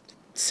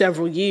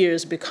several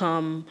years,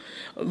 become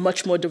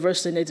much more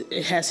diverse than it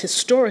has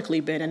historically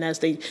been. And as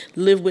they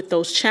live with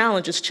those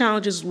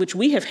challenges which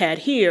we have had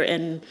here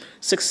and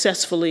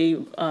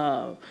successfully,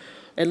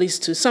 at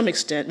least to some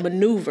extent,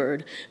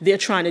 maneuvered, they're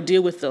trying to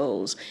deal with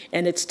those.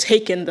 And it's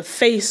taken the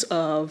face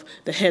of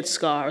the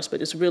headscarves,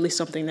 but it's really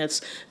something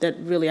that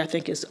really, I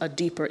think, is a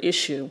deeper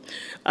issue.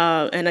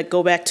 And I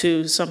go back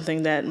to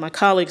something that my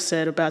colleague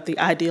said about the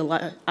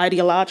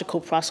ideological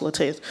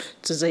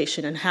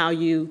proselytization and how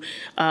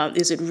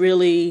is it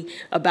really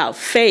about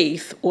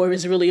faith, or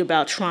is it really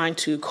about trying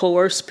to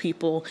coerce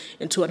people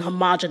into a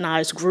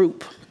homogenized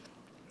group?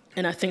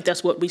 And I think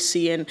that's what we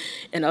see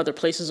in other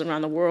places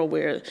around the world,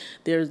 where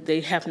they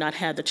have not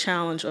had the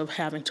challenge of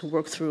having to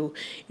work through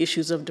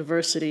issues of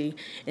diversity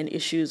and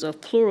issues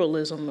of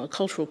pluralism, or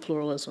cultural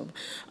pluralism.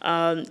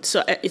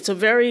 So it's a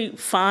very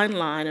fine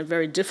line, a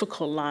very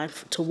difficult line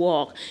to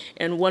walk,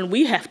 and one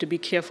we have to be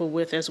careful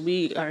with as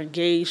we are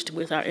engaged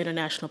with our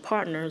international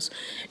partners,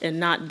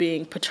 and not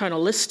being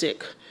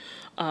paternalistic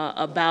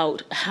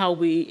about how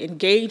we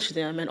engage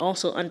them, and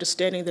also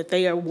understanding that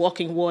they are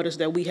walking waters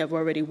that we have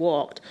already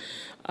walked.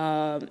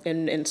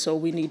 And so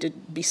we need to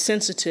be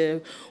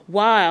sensitive,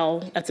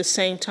 while at the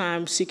same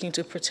time seeking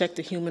to protect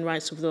the human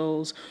rights of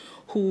those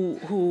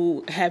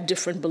who have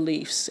different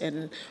beliefs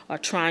and are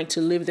trying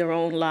to live their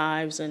own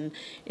lives and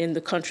in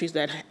the countries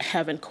that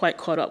haven't quite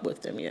caught up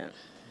with them yet.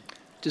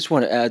 Just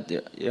want to add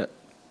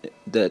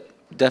that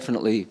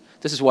definitely,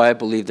 this is why I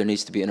believe there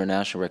needs to be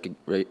international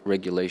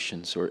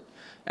regulations, or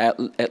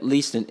at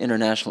least an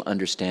international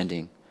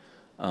understanding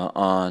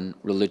on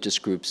religious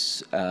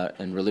groups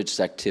and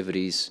religious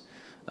activities,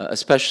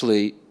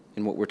 especially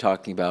in what we're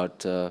talking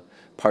about,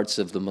 parts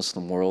of the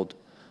Muslim world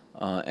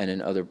and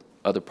in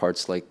other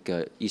parts like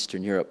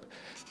Eastern Europe,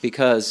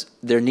 because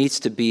there needs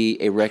to be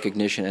a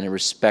recognition and a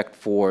respect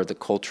for the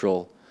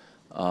cultural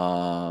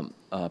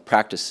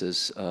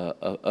practices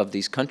of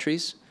these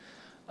countries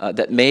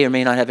that may or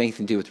may not have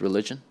anything to do with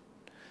religion,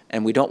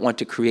 and we don't want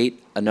to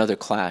create another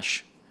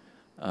clash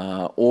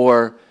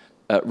or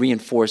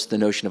reinforce the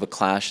notion of a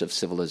clash of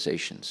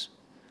civilizations.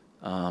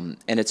 And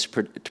it's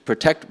to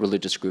protect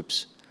religious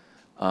groups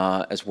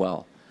as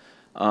well,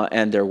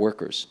 and their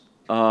workers.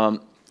 The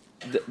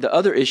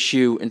other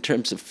issue in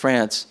terms of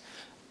France,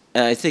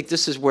 and I think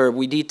this is where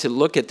we need to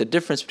look at the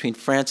difference between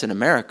France and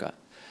America.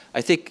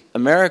 I think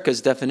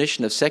America's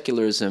definition of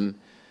secularism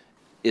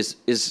is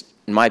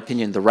in my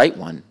opinion, the right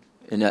one,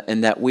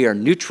 in that we are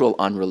neutral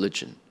on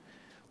religion.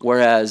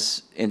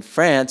 Whereas in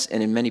France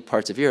and in many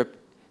parts of Europe,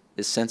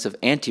 this sense of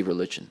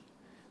anti-religion,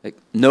 like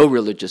no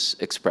religious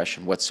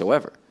expression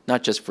whatsoever,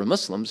 not just for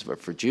Muslims, but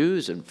for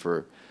Jews and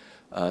for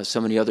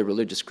so many other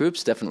religious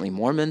groups. Definitely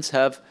Mormons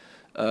have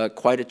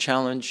quite a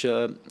challenge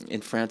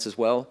in France as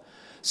well.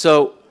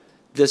 So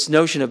this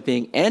notion of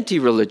being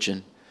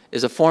anti-religion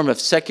is a form of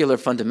secular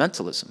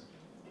fundamentalism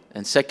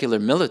and secular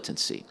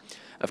militancy,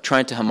 of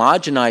trying to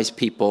homogenize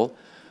people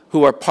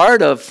who are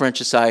part of French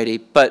society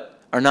but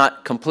are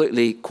not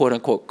completely, quote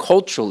unquote,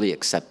 culturally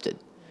accepted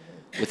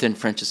within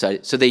French society.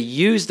 So they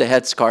use the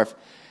headscarf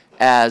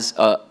as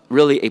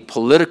really a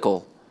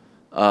political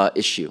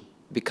issue,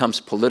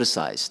 becomes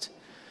politicized.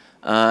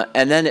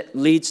 And then it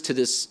leads to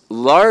this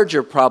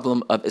larger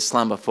problem of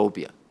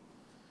Islamophobia.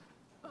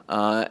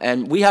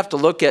 And we have to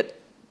look at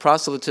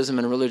proselytism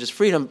and religious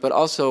freedom, but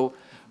also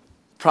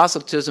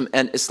proselytism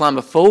and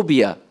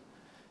Islamophobia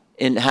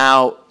in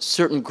how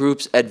certain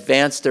groups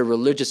advance their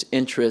religious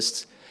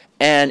interests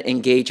and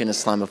engage in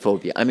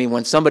Islamophobia. I mean,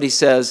 when somebody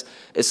says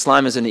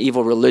Islam is an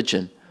evil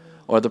religion,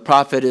 or the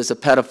prophet is a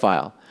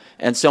pedophile,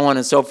 and so on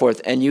and so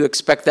forth, and you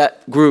expect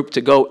that group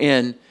to go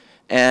in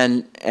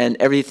and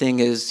everything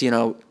is, you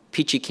know,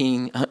 peachy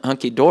keen,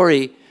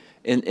 hunky-dory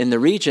in the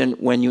region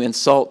when you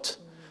insult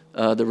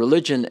the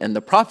religion and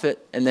the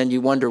prophet, and then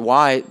you wonder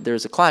why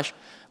there's a clash.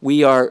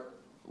 We're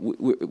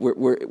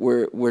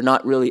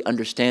not really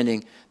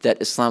understanding that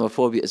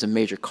Islamophobia is a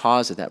major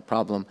cause of that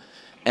problem.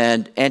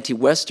 And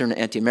anti-Western,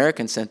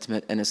 anti-American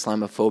sentiment and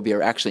Islamophobia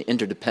are actually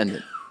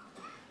interdependent.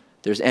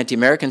 There's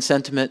anti-American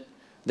sentiment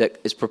that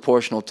is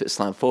proportional to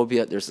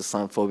Islamophobia. There's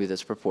Islamophobia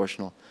that's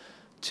proportional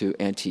to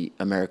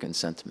anti-American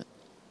sentiment.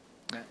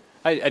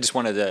 I just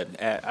wanted to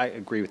add, I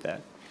agree with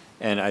that.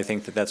 And I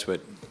think that that's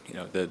what, you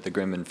know, the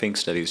Grimm and Fink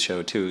studies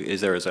show too,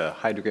 is there is a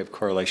high degree of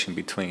correlation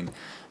between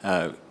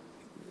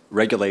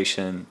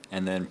regulation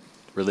and then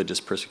religious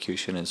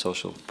persecution and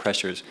social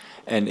pressures.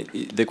 And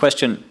the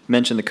question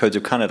mentioned the codes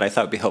of conduct. I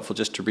thought it would be helpful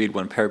just to read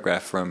one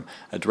paragraph from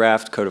a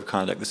draft code of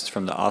conduct. This is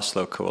from the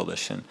Oslo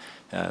Coalition.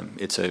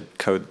 It's a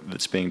code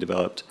that's being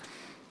developed.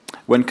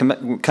 When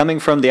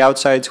coming from the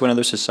outside to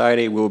another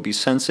society, we will be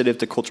sensitive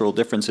to cultural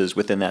differences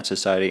within that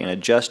society and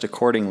adjust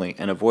accordingly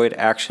and avoid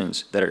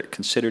actions that are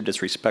considered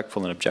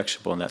disrespectful and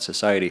objectionable in that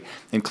society,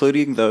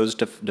 including those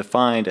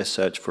defined as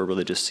such for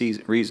religious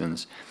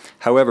reasons.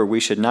 However,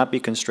 we should not be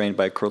constrained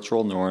by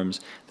cultural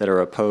norms that are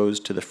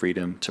opposed to the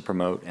freedom to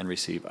promote and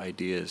receive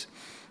ideas.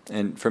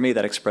 And for me,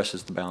 that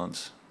expresses the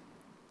balance.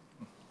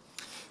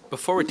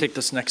 Before we take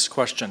this next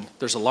question,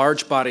 there's a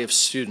large body of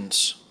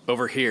students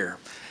over here.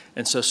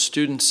 And so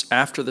students,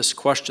 after this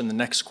question, the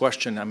next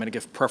question, I'm going to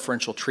give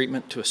preferential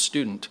treatment to a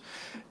student.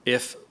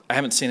 If I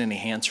haven't seen any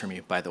hands from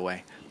you, by the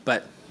way,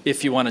 but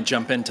if you want to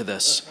jump into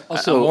this,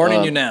 also, I'm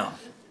warning you now.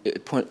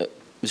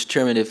 Mr.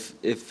 Chairman,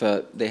 if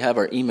they have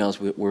our emails,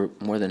 we're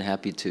more than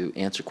happy to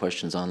answer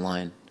questions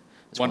online.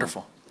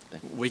 Wonderful.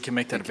 Well. We can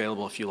make that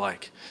available if you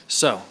like.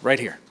 So, right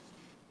here.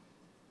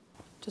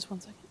 Just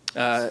one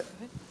second.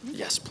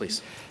 Yes,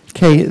 please.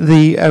 Okay,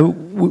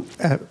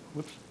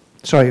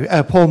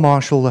 Paul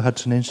Marshall, the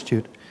Hudson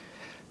Institute.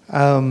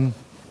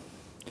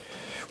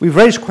 We've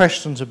raised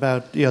questions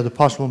about the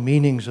possible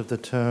meanings of the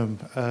term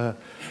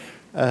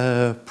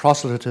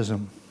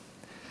proselytism.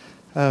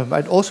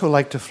 I'd also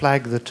like to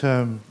flag the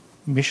term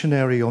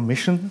missionary or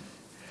mission,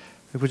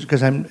 because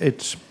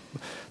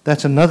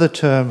that's another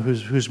term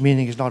whose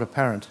meaning is not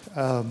apparent.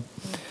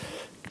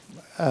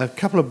 A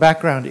couple of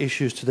background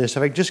issues to this.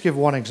 If I could just give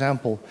one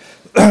example.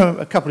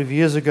 A couple of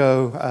years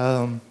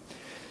ago,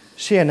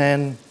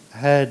 CNN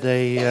had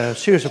a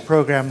series of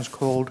programs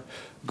called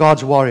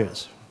God's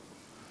Warriors,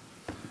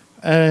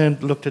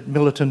 and looked at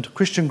militant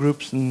Christian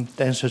groups and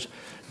then says,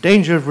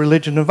 danger of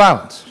religion and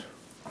violence.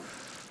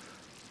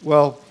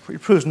 Well,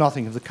 it proves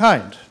nothing of the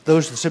kind.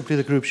 Those are simply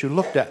the groups you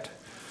looked at.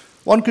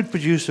 One could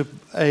produce a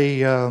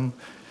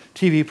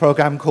TV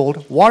program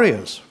called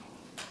Warriors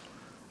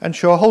and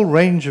show a whole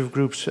range of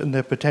groups and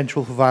their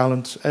potential for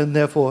violence, and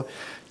therefore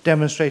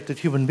demonstrate that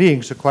human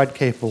beings are quite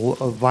capable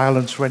of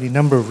violence for any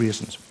number of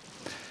reasons.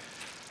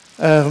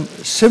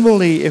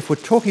 Similarly, if we're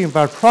talking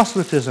about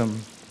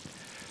proselytism,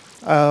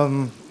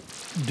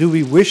 do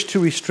we wish to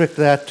restrict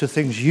that to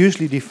things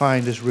usually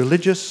defined as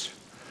religious?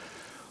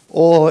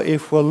 Or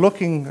if we're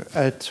looking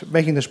at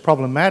making this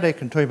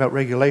problematic and talking about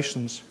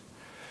regulations,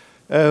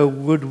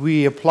 would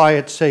we apply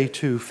it, say,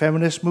 to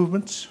feminist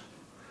movements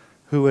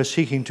who are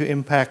seeking to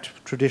impact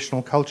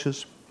traditional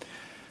cultures,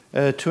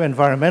 to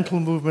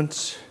environmental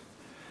movements,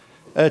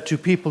 to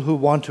people who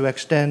want to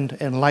extend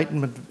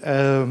Enlightenment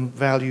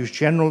values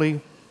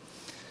generally,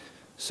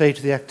 say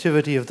to the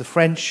activity of the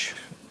French,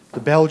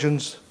 the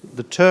Belgians,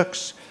 the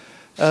Turks,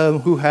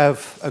 who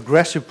have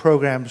aggressive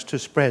programs to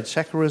spread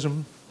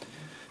secularism,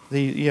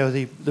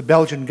 the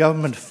Belgian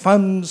government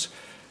funds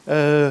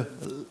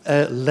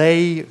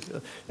lay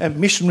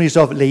missionaries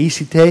of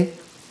laïcité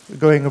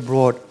going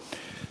abroad.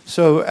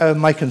 So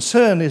my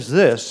concern is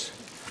this,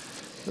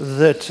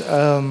 that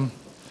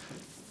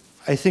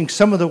I think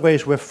some of the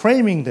ways we're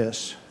framing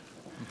this,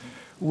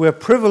 we're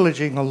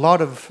privileging a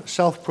lot of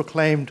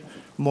self-proclaimed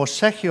more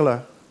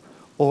secular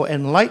or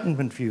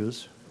Enlightenment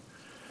views,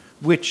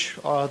 which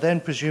are then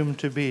presumed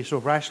to be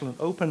sort of rational and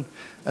open,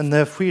 and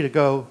they're free to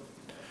go.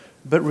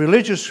 But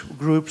religious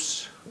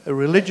groups,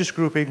 religious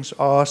groupings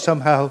are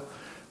somehow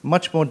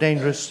much more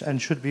dangerous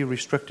and should be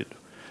restricted.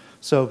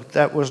 So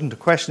that wasn't a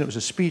question, it was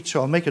a speech,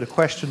 so I'll make it a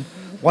question.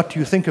 What do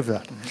you think of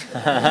that?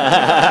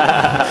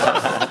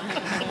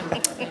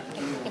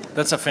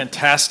 That's a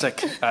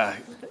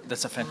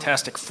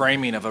fantastic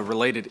framing of a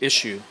related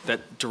issue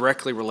that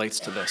directly relates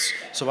to this.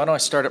 So why don't I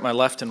start at my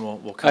left and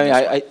we'll come this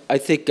way. I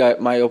think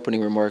my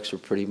opening remarks were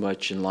pretty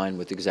much in line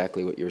with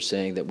exactly what you're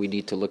saying, that we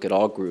need to look at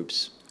all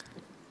groups,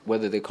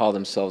 whether they call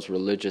themselves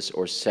religious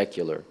or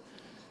secular.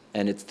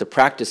 And it's the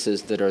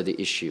practices that are the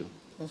issue,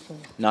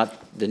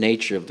 not the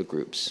nature of the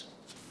groups.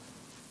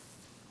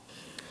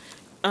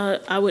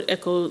 I would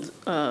echo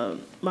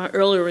my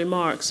earlier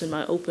remarks and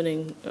my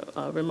opening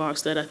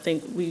remarks that I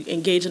think we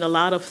engage in a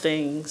lot of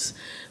things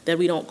that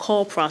we don't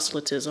call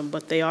proselytism,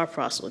 but they are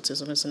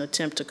proselytism. It's an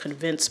attempt to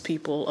convince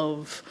people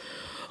of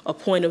a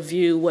point of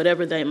view,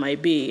 whatever they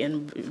might be,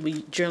 and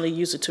we generally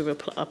use it to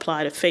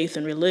apply to faith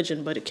and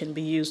religion, but it can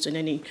be used in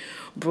any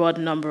broad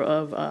number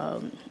of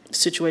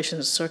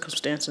situations,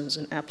 circumstances,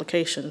 and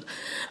applications.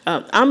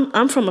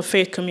 I'm from a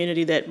faith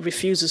community that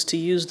refuses to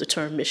use the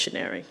term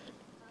missionary,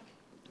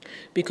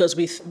 because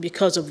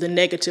of the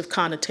negative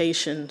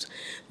connotations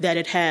that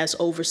it has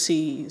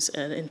overseas,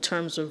 and in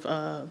terms of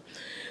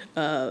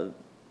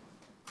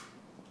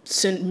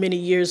many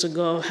years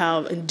ago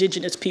how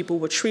indigenous people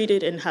were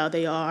treated and how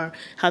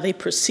they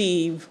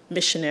perceive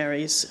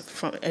missionaries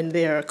in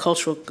their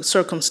cultural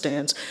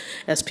circumstance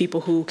as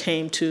people who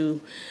came to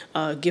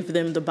give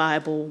them the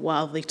Bible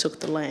while they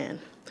took the land.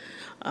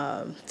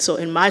 So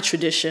in my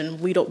tradition,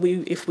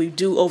 if we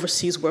do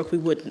overseas work, we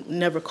would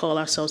never call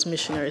ourselves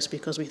missionaries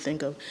because we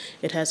think of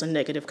it has a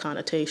negative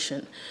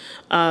connotation.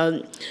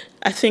 I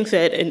think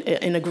that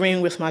in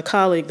agreeing with my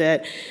colleague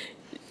that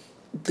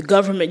the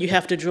government, you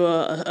have to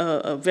draw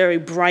a very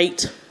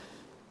bright,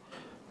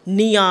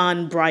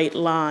 neon bright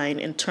line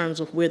in terms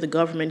of where the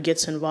government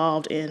gets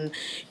involved in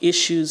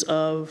issues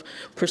of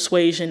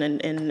persuasion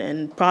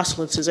and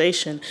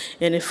proselytization.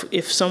 And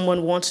if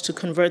someone wants to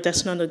convert,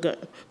 that's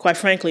quite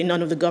frankly,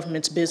 none of the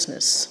government's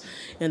business.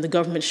 And the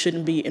government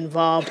shouldn't be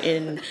involved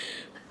in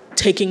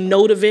taking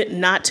note of it,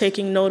 not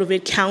taking note of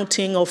it,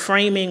 counting or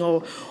framing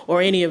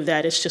or any of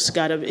that. It's just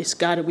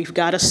we've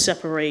got to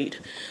separate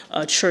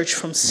church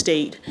from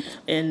state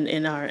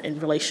in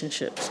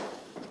relationships.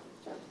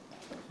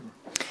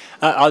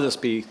 I'll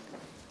just be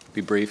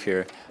brief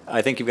here.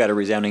 I think you've got a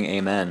resounding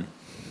amen.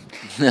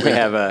 We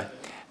have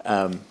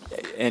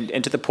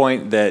and to the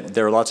point that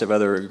there are lots of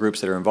other groups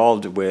that are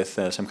involved with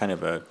some kind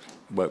of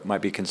what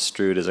might be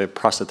construed as a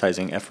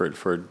proselytizing effort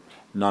for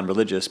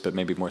non-religious but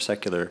maybe more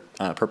secular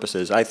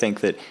purposes. I think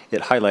that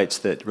it highlights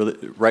that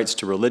rights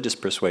to religious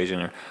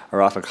persuasion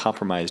are often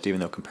compromised, even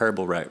though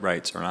comparable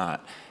rights are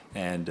not.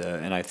 And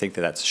I think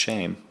that that's a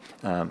shame.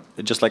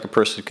 Just like a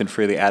person can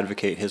freely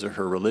advocate his or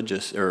her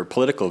religious or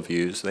political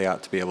views, they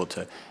ought to be able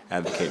to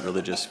advocate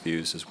religious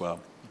views as well.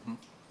 Mm-hmm.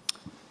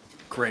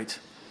 Great.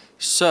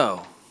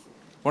 So,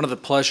 one of the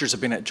pleasures of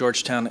being at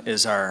Georgetown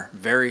is our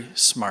very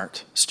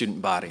smart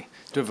student body.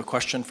 Do we have a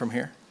question from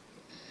here?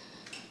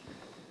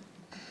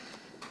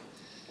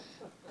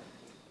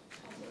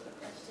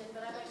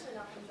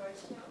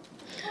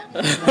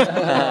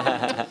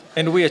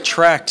 And we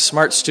attract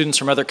smart students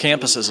from other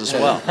campuses as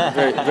well.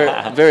 Very,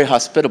 very, very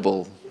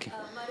hospitable. My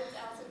name is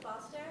Allison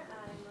Foster.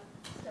 I'm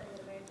studying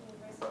at American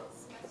University this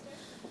semester.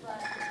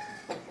 But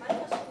my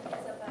question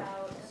is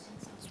about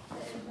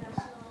the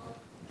international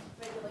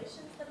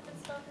regulations that have been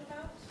spoken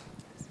about.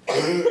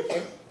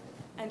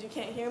 And you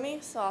can't hear me,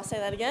 so I'll say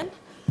that again.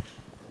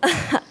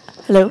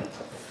 Hello.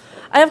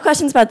 I have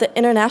questions about the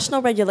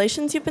international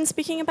regulations you've been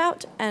speaking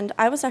about, and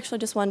I was actually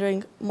just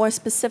wondering more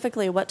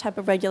specifically what type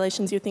of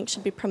regulations you think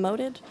should be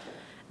promoted,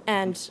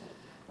 and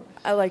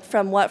like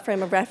from what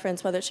frame of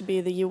reference, whether it should be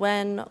the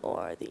UN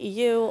or the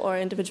EU or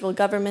individual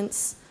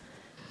governments.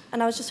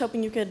 And I was just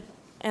hoping you could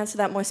answer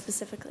that more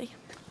specifically.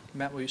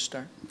 Matt, will you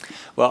start?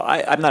 Well,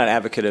 I'm not an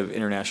advocate of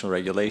international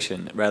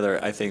regulation.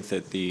 Rather, I think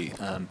that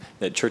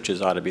that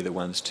churches ought to be the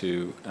ones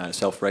to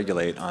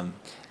self-regulate on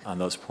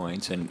those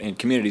points, and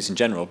communities in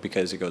general,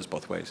 because it goes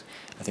both ways.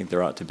 I think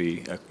there ought to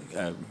be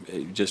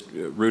just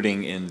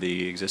rooting in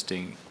the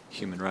existing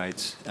human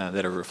rights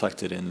that are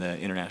reflected in the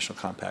international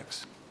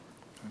compacts.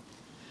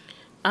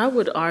 I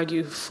would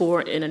argue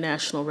for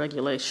international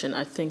regulation.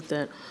 I think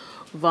that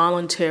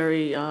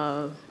voluntary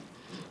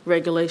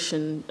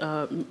regulation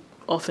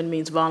often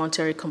means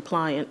voluntary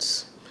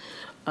compliance.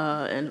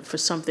 And for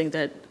something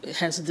that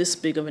has this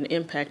big of an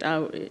impact,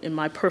 in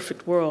my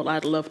perfect world,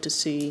 I'd love to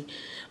see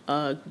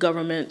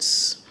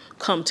governments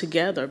come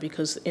together,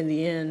 because in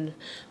the end,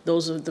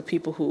 those are the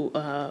people who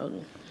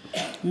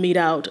mete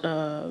out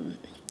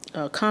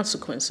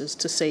consequences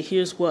to say,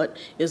 here's what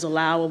is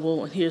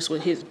allowable, and here's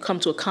come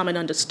to a common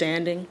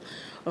understanding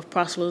of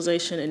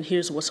proselytization, and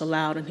here's what's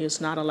allowed and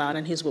here's not allowed,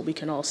 and here's what we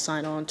can all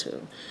sign on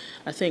to.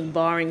 I think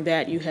barring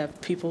that, you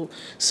have people,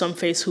 some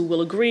faiths who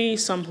will agree,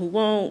 some who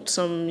won't,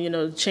 some,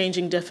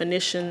 changing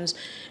definitions.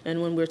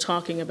 And when we're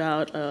talking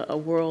about a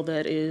world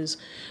that is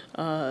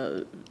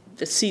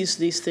that sees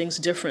these things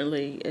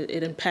differently,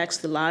 it impacts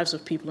the lives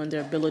of people and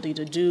their ability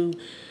to do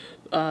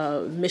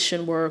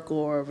mission work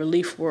or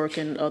relief work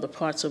in other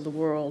parts of the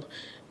world.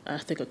 I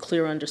think a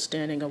clear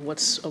understanding of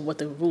what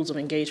the rules of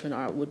engagement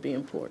are would be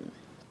important.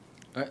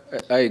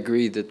 I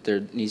agree that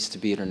there needs to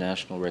be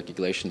international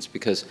regulations,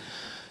 because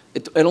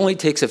it only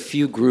takes a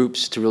few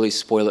groups to really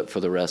spoil it for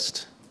the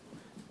rest.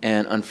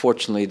 And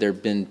unfortunately, there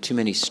have been too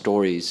many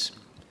stories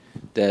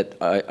that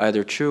are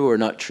either true or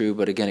not true,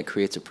 but again, it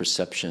creates a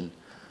perception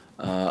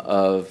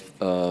of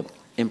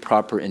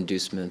improper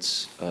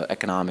inducements,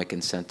 economic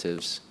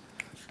incentives,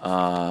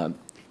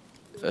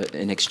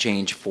 in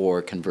exchange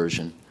for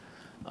conversion.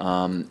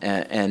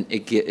 And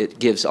it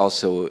gives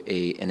also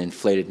an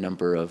inflated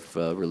number of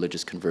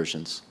religious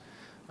conversions.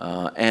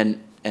 And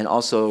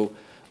also,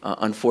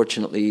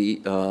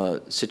 unfortunately,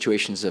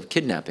 situations of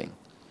kidnapping,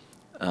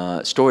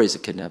 stories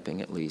of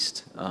kidnapping at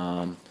least.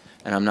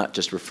 And I'm not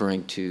just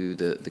referring to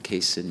the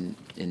case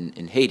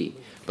in Haiti,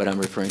 but I'm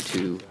referring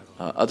to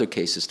other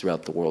cases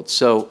throughout the world.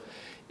 So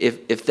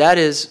if that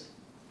is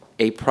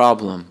a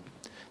problem,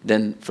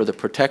 then for the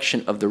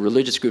protection of the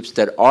religious groups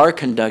that are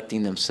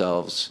conducting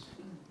themselves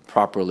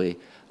properly,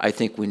 I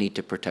think we need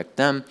to protect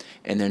them,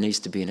 and there needs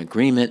to be an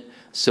agreement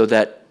so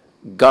that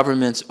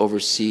governments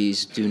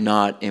overseas do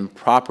not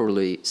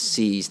improperly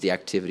seize the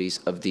activities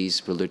of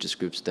these religious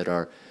groups that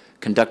are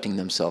conducting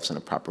themselves in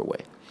a proper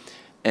way.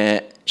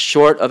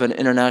 Short of an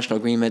international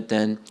agreement,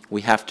 then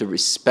we have to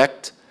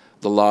respect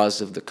the laws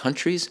of the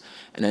countries.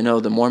 And I know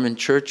the Mormon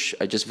Church,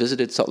 I just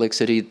visited Salt Lake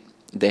City,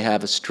 they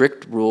have a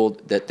strict rule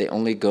that they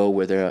only go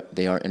where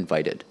they are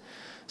invited.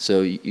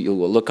 So you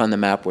will look on the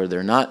map where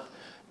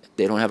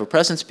they don't have a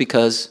presence,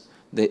 because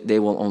they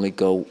will only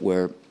go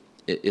where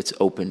it's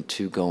open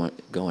to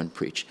go and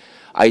preach.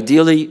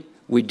 Ideally,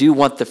 we do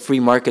want the free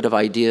market of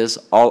ideas,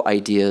 all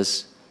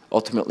ideas.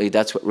 Ultimately,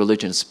 that's what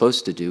religion is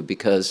supposed to do,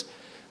 because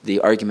the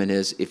argument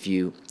is if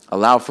you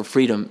allow for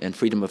freedom and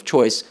freedom of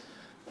choice,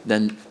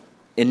 then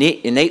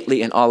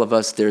innately in all of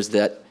us there's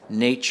that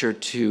nature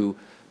to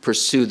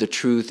pursue the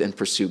truth and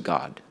pursue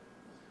God.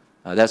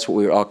 That's what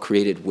we were all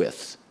created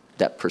with,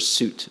 that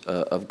pursuit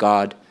of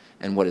God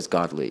and what is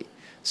godly.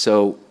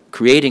 So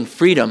creating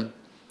freedom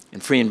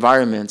and free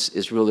environments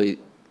is really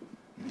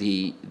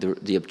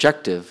the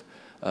objective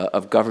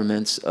of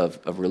governments,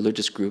 of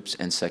religious groups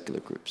and secular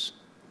groups.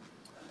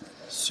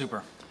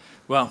 Super.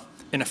 Well,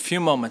 in a few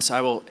moments, I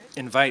will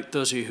invite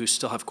those of you who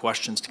still have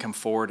questions to come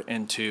forward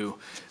and to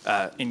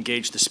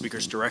engage the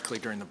speakers directly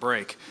during the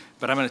break.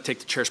 But I'm going to take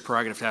the chair's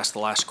prerogative to ask the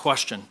last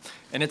question,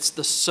 and it's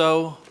the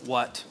so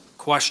what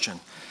question.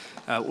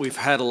 We've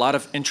had a lot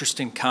of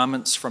interesting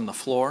comments from the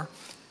floor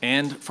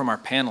and from our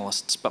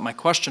panelists, but my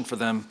question for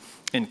them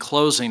in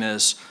closing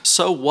is,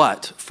 so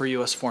what for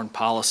U.S. foreign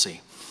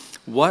policy?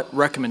 What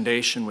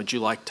recommendation would you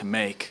like to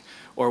make,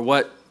 or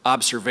what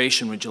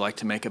observation would you like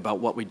to make about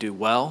what we do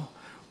well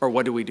or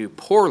what do we do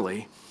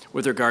poorly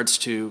with regards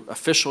to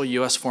official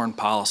U.S. foreign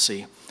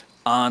policy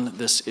on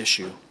this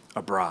issue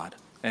abroad?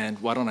 And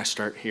why don't I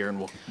start here, and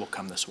we'll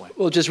come this way.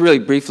 Well, just really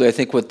briefly, I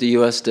think what the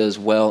U.S. does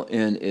well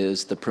in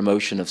is the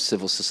promotion of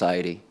civil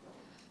society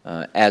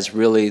as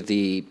really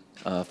the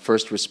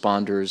first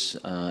responders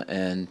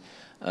and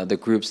the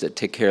groups that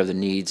take care of the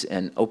needs,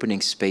 and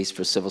opening space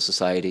for civil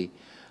society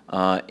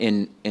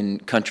in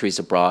countries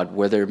abroad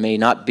where there may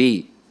not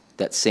be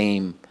that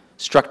same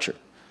structure.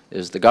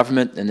 There's the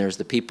government, and there's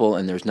the people,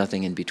 and there's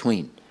nothing in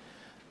between.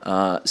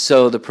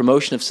 So the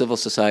promotion of civil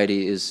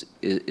society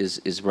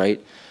is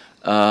right.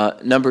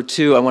 Number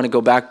two, I want to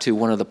go back to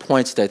one of the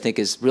points that I think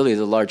is really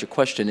the larger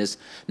question, is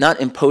not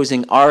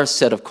imposing our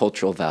set of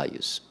cultural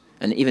values.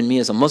 And even me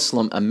as a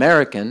Muslim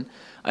American,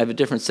 I have a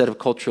different set of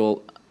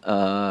cultural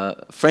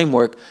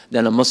framework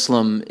than a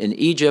Muslim in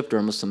Egypt, or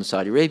a Muslim in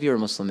Saudi Arabia, or a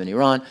Muslim in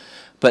Iran.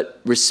 But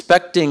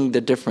respecting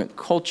the different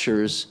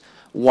cultures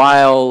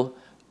while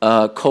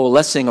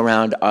coalescing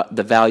around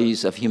the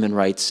values of human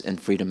rights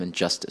and freedom and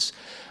justice.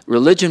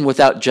 Religion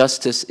without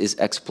justice is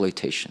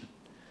exploitation.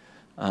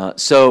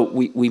 So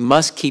we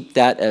must keep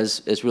that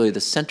as really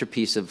the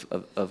centerpiece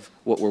of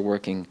what we're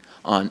working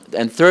on.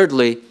 And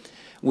thirdly,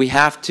 we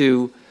have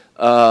to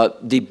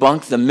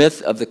debunk the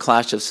myth of the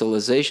clash of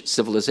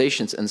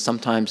civilizations, and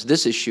sometimes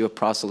this issue of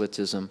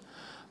proselytism,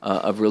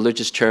 of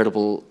religious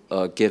charitable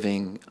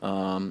giving,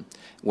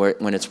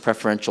 when it's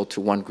preferential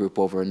to one group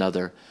over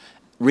another,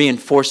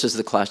 reinforces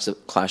the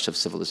clash of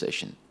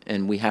civilization.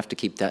 And we have to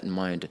keep that in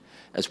mind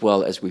as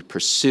well as we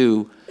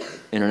pursue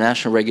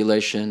international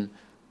regulation,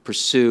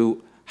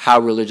 pursue how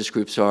religious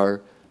groups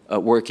are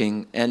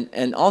working,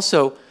 and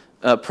also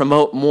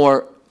promote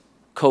more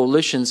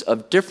coalitions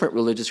of different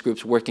religious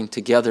groups working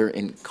together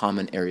in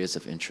common areas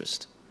of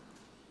interest?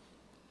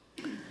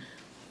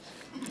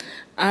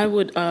 I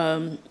would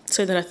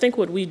say that I think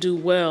what we do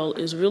well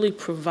is really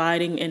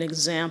providing an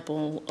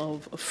example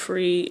of a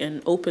free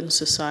and open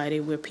society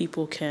where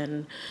people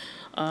can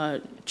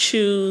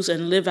choose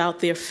and live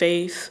out their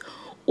faith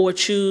or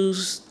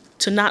choose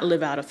to not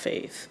live out of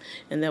faith,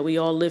 and that we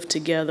all live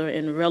together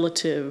in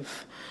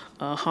relative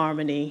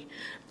harmony,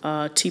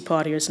 Tea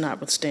Partiers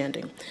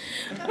notwithstanding.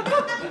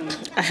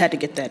 I had to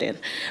get that in.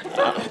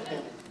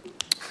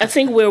 I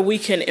think where we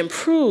can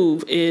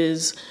improve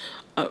is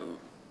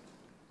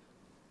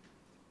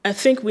I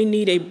think we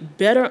need a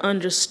better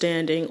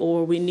understanding,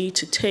 or we need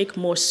to take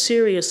more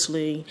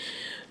seriously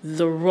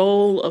the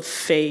role of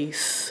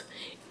faith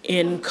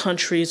in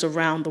countries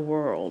around the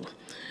world.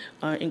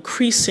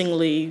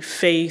 Increasingly,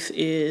 faith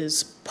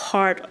is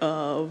part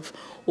of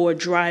or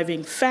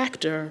driving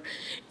factor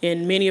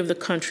in many of the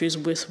countries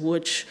with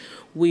which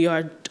we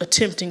are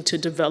attempting to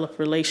develop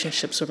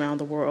relationships around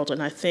the world.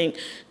 And I think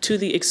to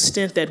the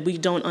extent that we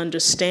don't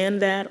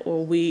understand that,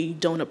 or we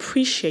don't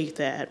appreciate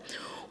that,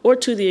 or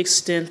to the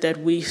extent that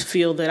we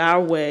feel that our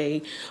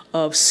way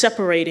of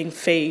separating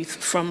faith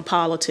from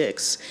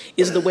politics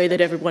is the way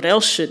that everyone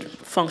else should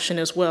function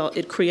as well,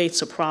 it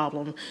creates a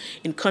problem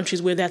in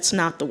countries where that's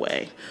not the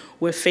way,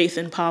 where faith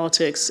and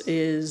politics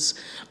is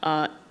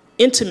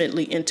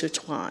intimately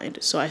intertwined.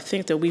 So I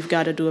think that we've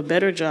got to do a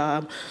better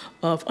job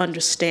of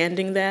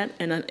understanding that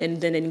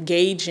and then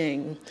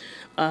engaging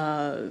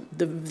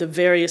the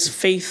various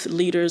faith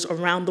leaders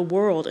around the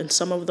world, and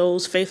some of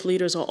those faith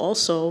leaders are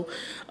also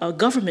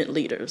government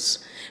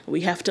leaders.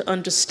 We have to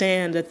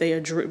understand that they are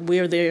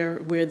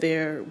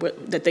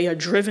that they are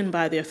driven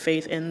by their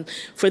faith, and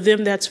for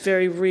them that's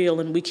very real,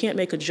 and we can't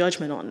make a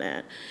judgment on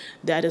that.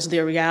 That is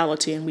their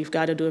reality, and we've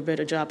got to do a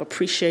better job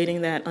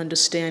appreciating that,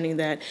 understanding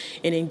that,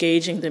 and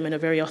engaging them in a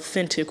very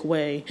authentic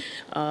way,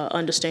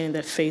 understanding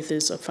that faith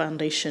is a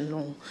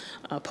foundational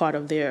part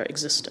of their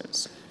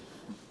existence.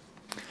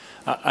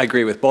 I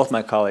agree with both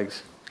my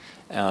colleagues.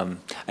 And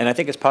I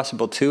think it's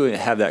possible to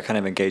have that kind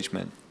of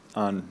engagement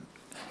on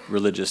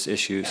religious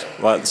issues,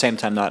 while at the same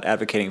time not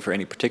advocating for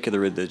any particular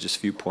religious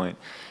viewpoint.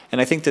 And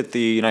I think that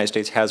the United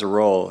States has a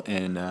role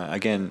in,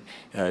 again,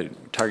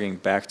 targeting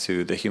back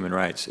to the human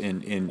rights,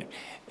 in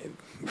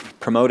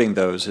promoting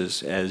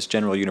those as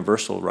general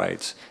universal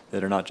rights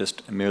that are not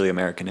just merely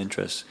American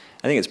interests.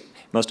 I think it's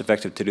most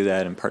effective to do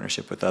that in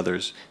partnership with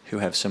others who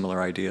have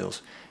similar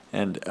ideals.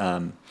 And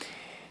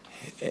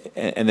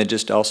then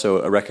just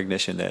also a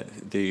recognition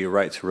that the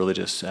right to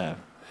religious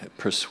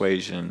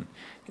persuasion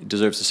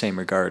deserves the same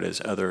regard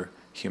as other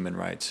human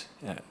rights.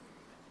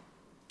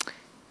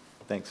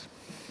 Thanks.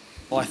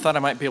 Well, I thought I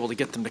might be able to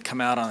get them to come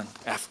out on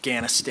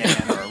Afghanistan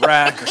or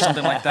Iraq or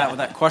something like that with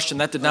that question.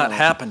 That did not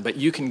happen, but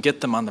you can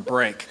get them on the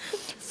break.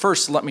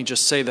 First, let me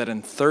just say that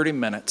in 30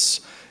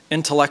 minutes,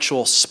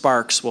 intellectual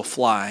sparks will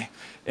fly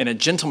in a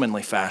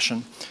gentlemanly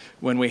fashion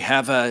when we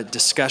have a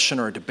discussion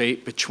or a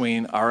debate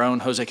between our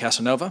own Jose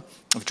Casanova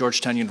of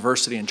Georgetown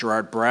University and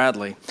Gerard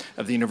Bradley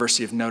of the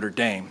University of Notre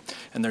Dame.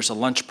 And there's a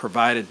lunch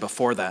provided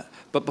before that.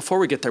 But before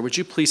we get there, would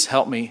you please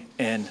help me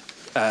in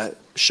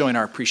showing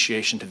our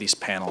appreciation to these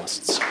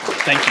panelists?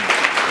 Thank you.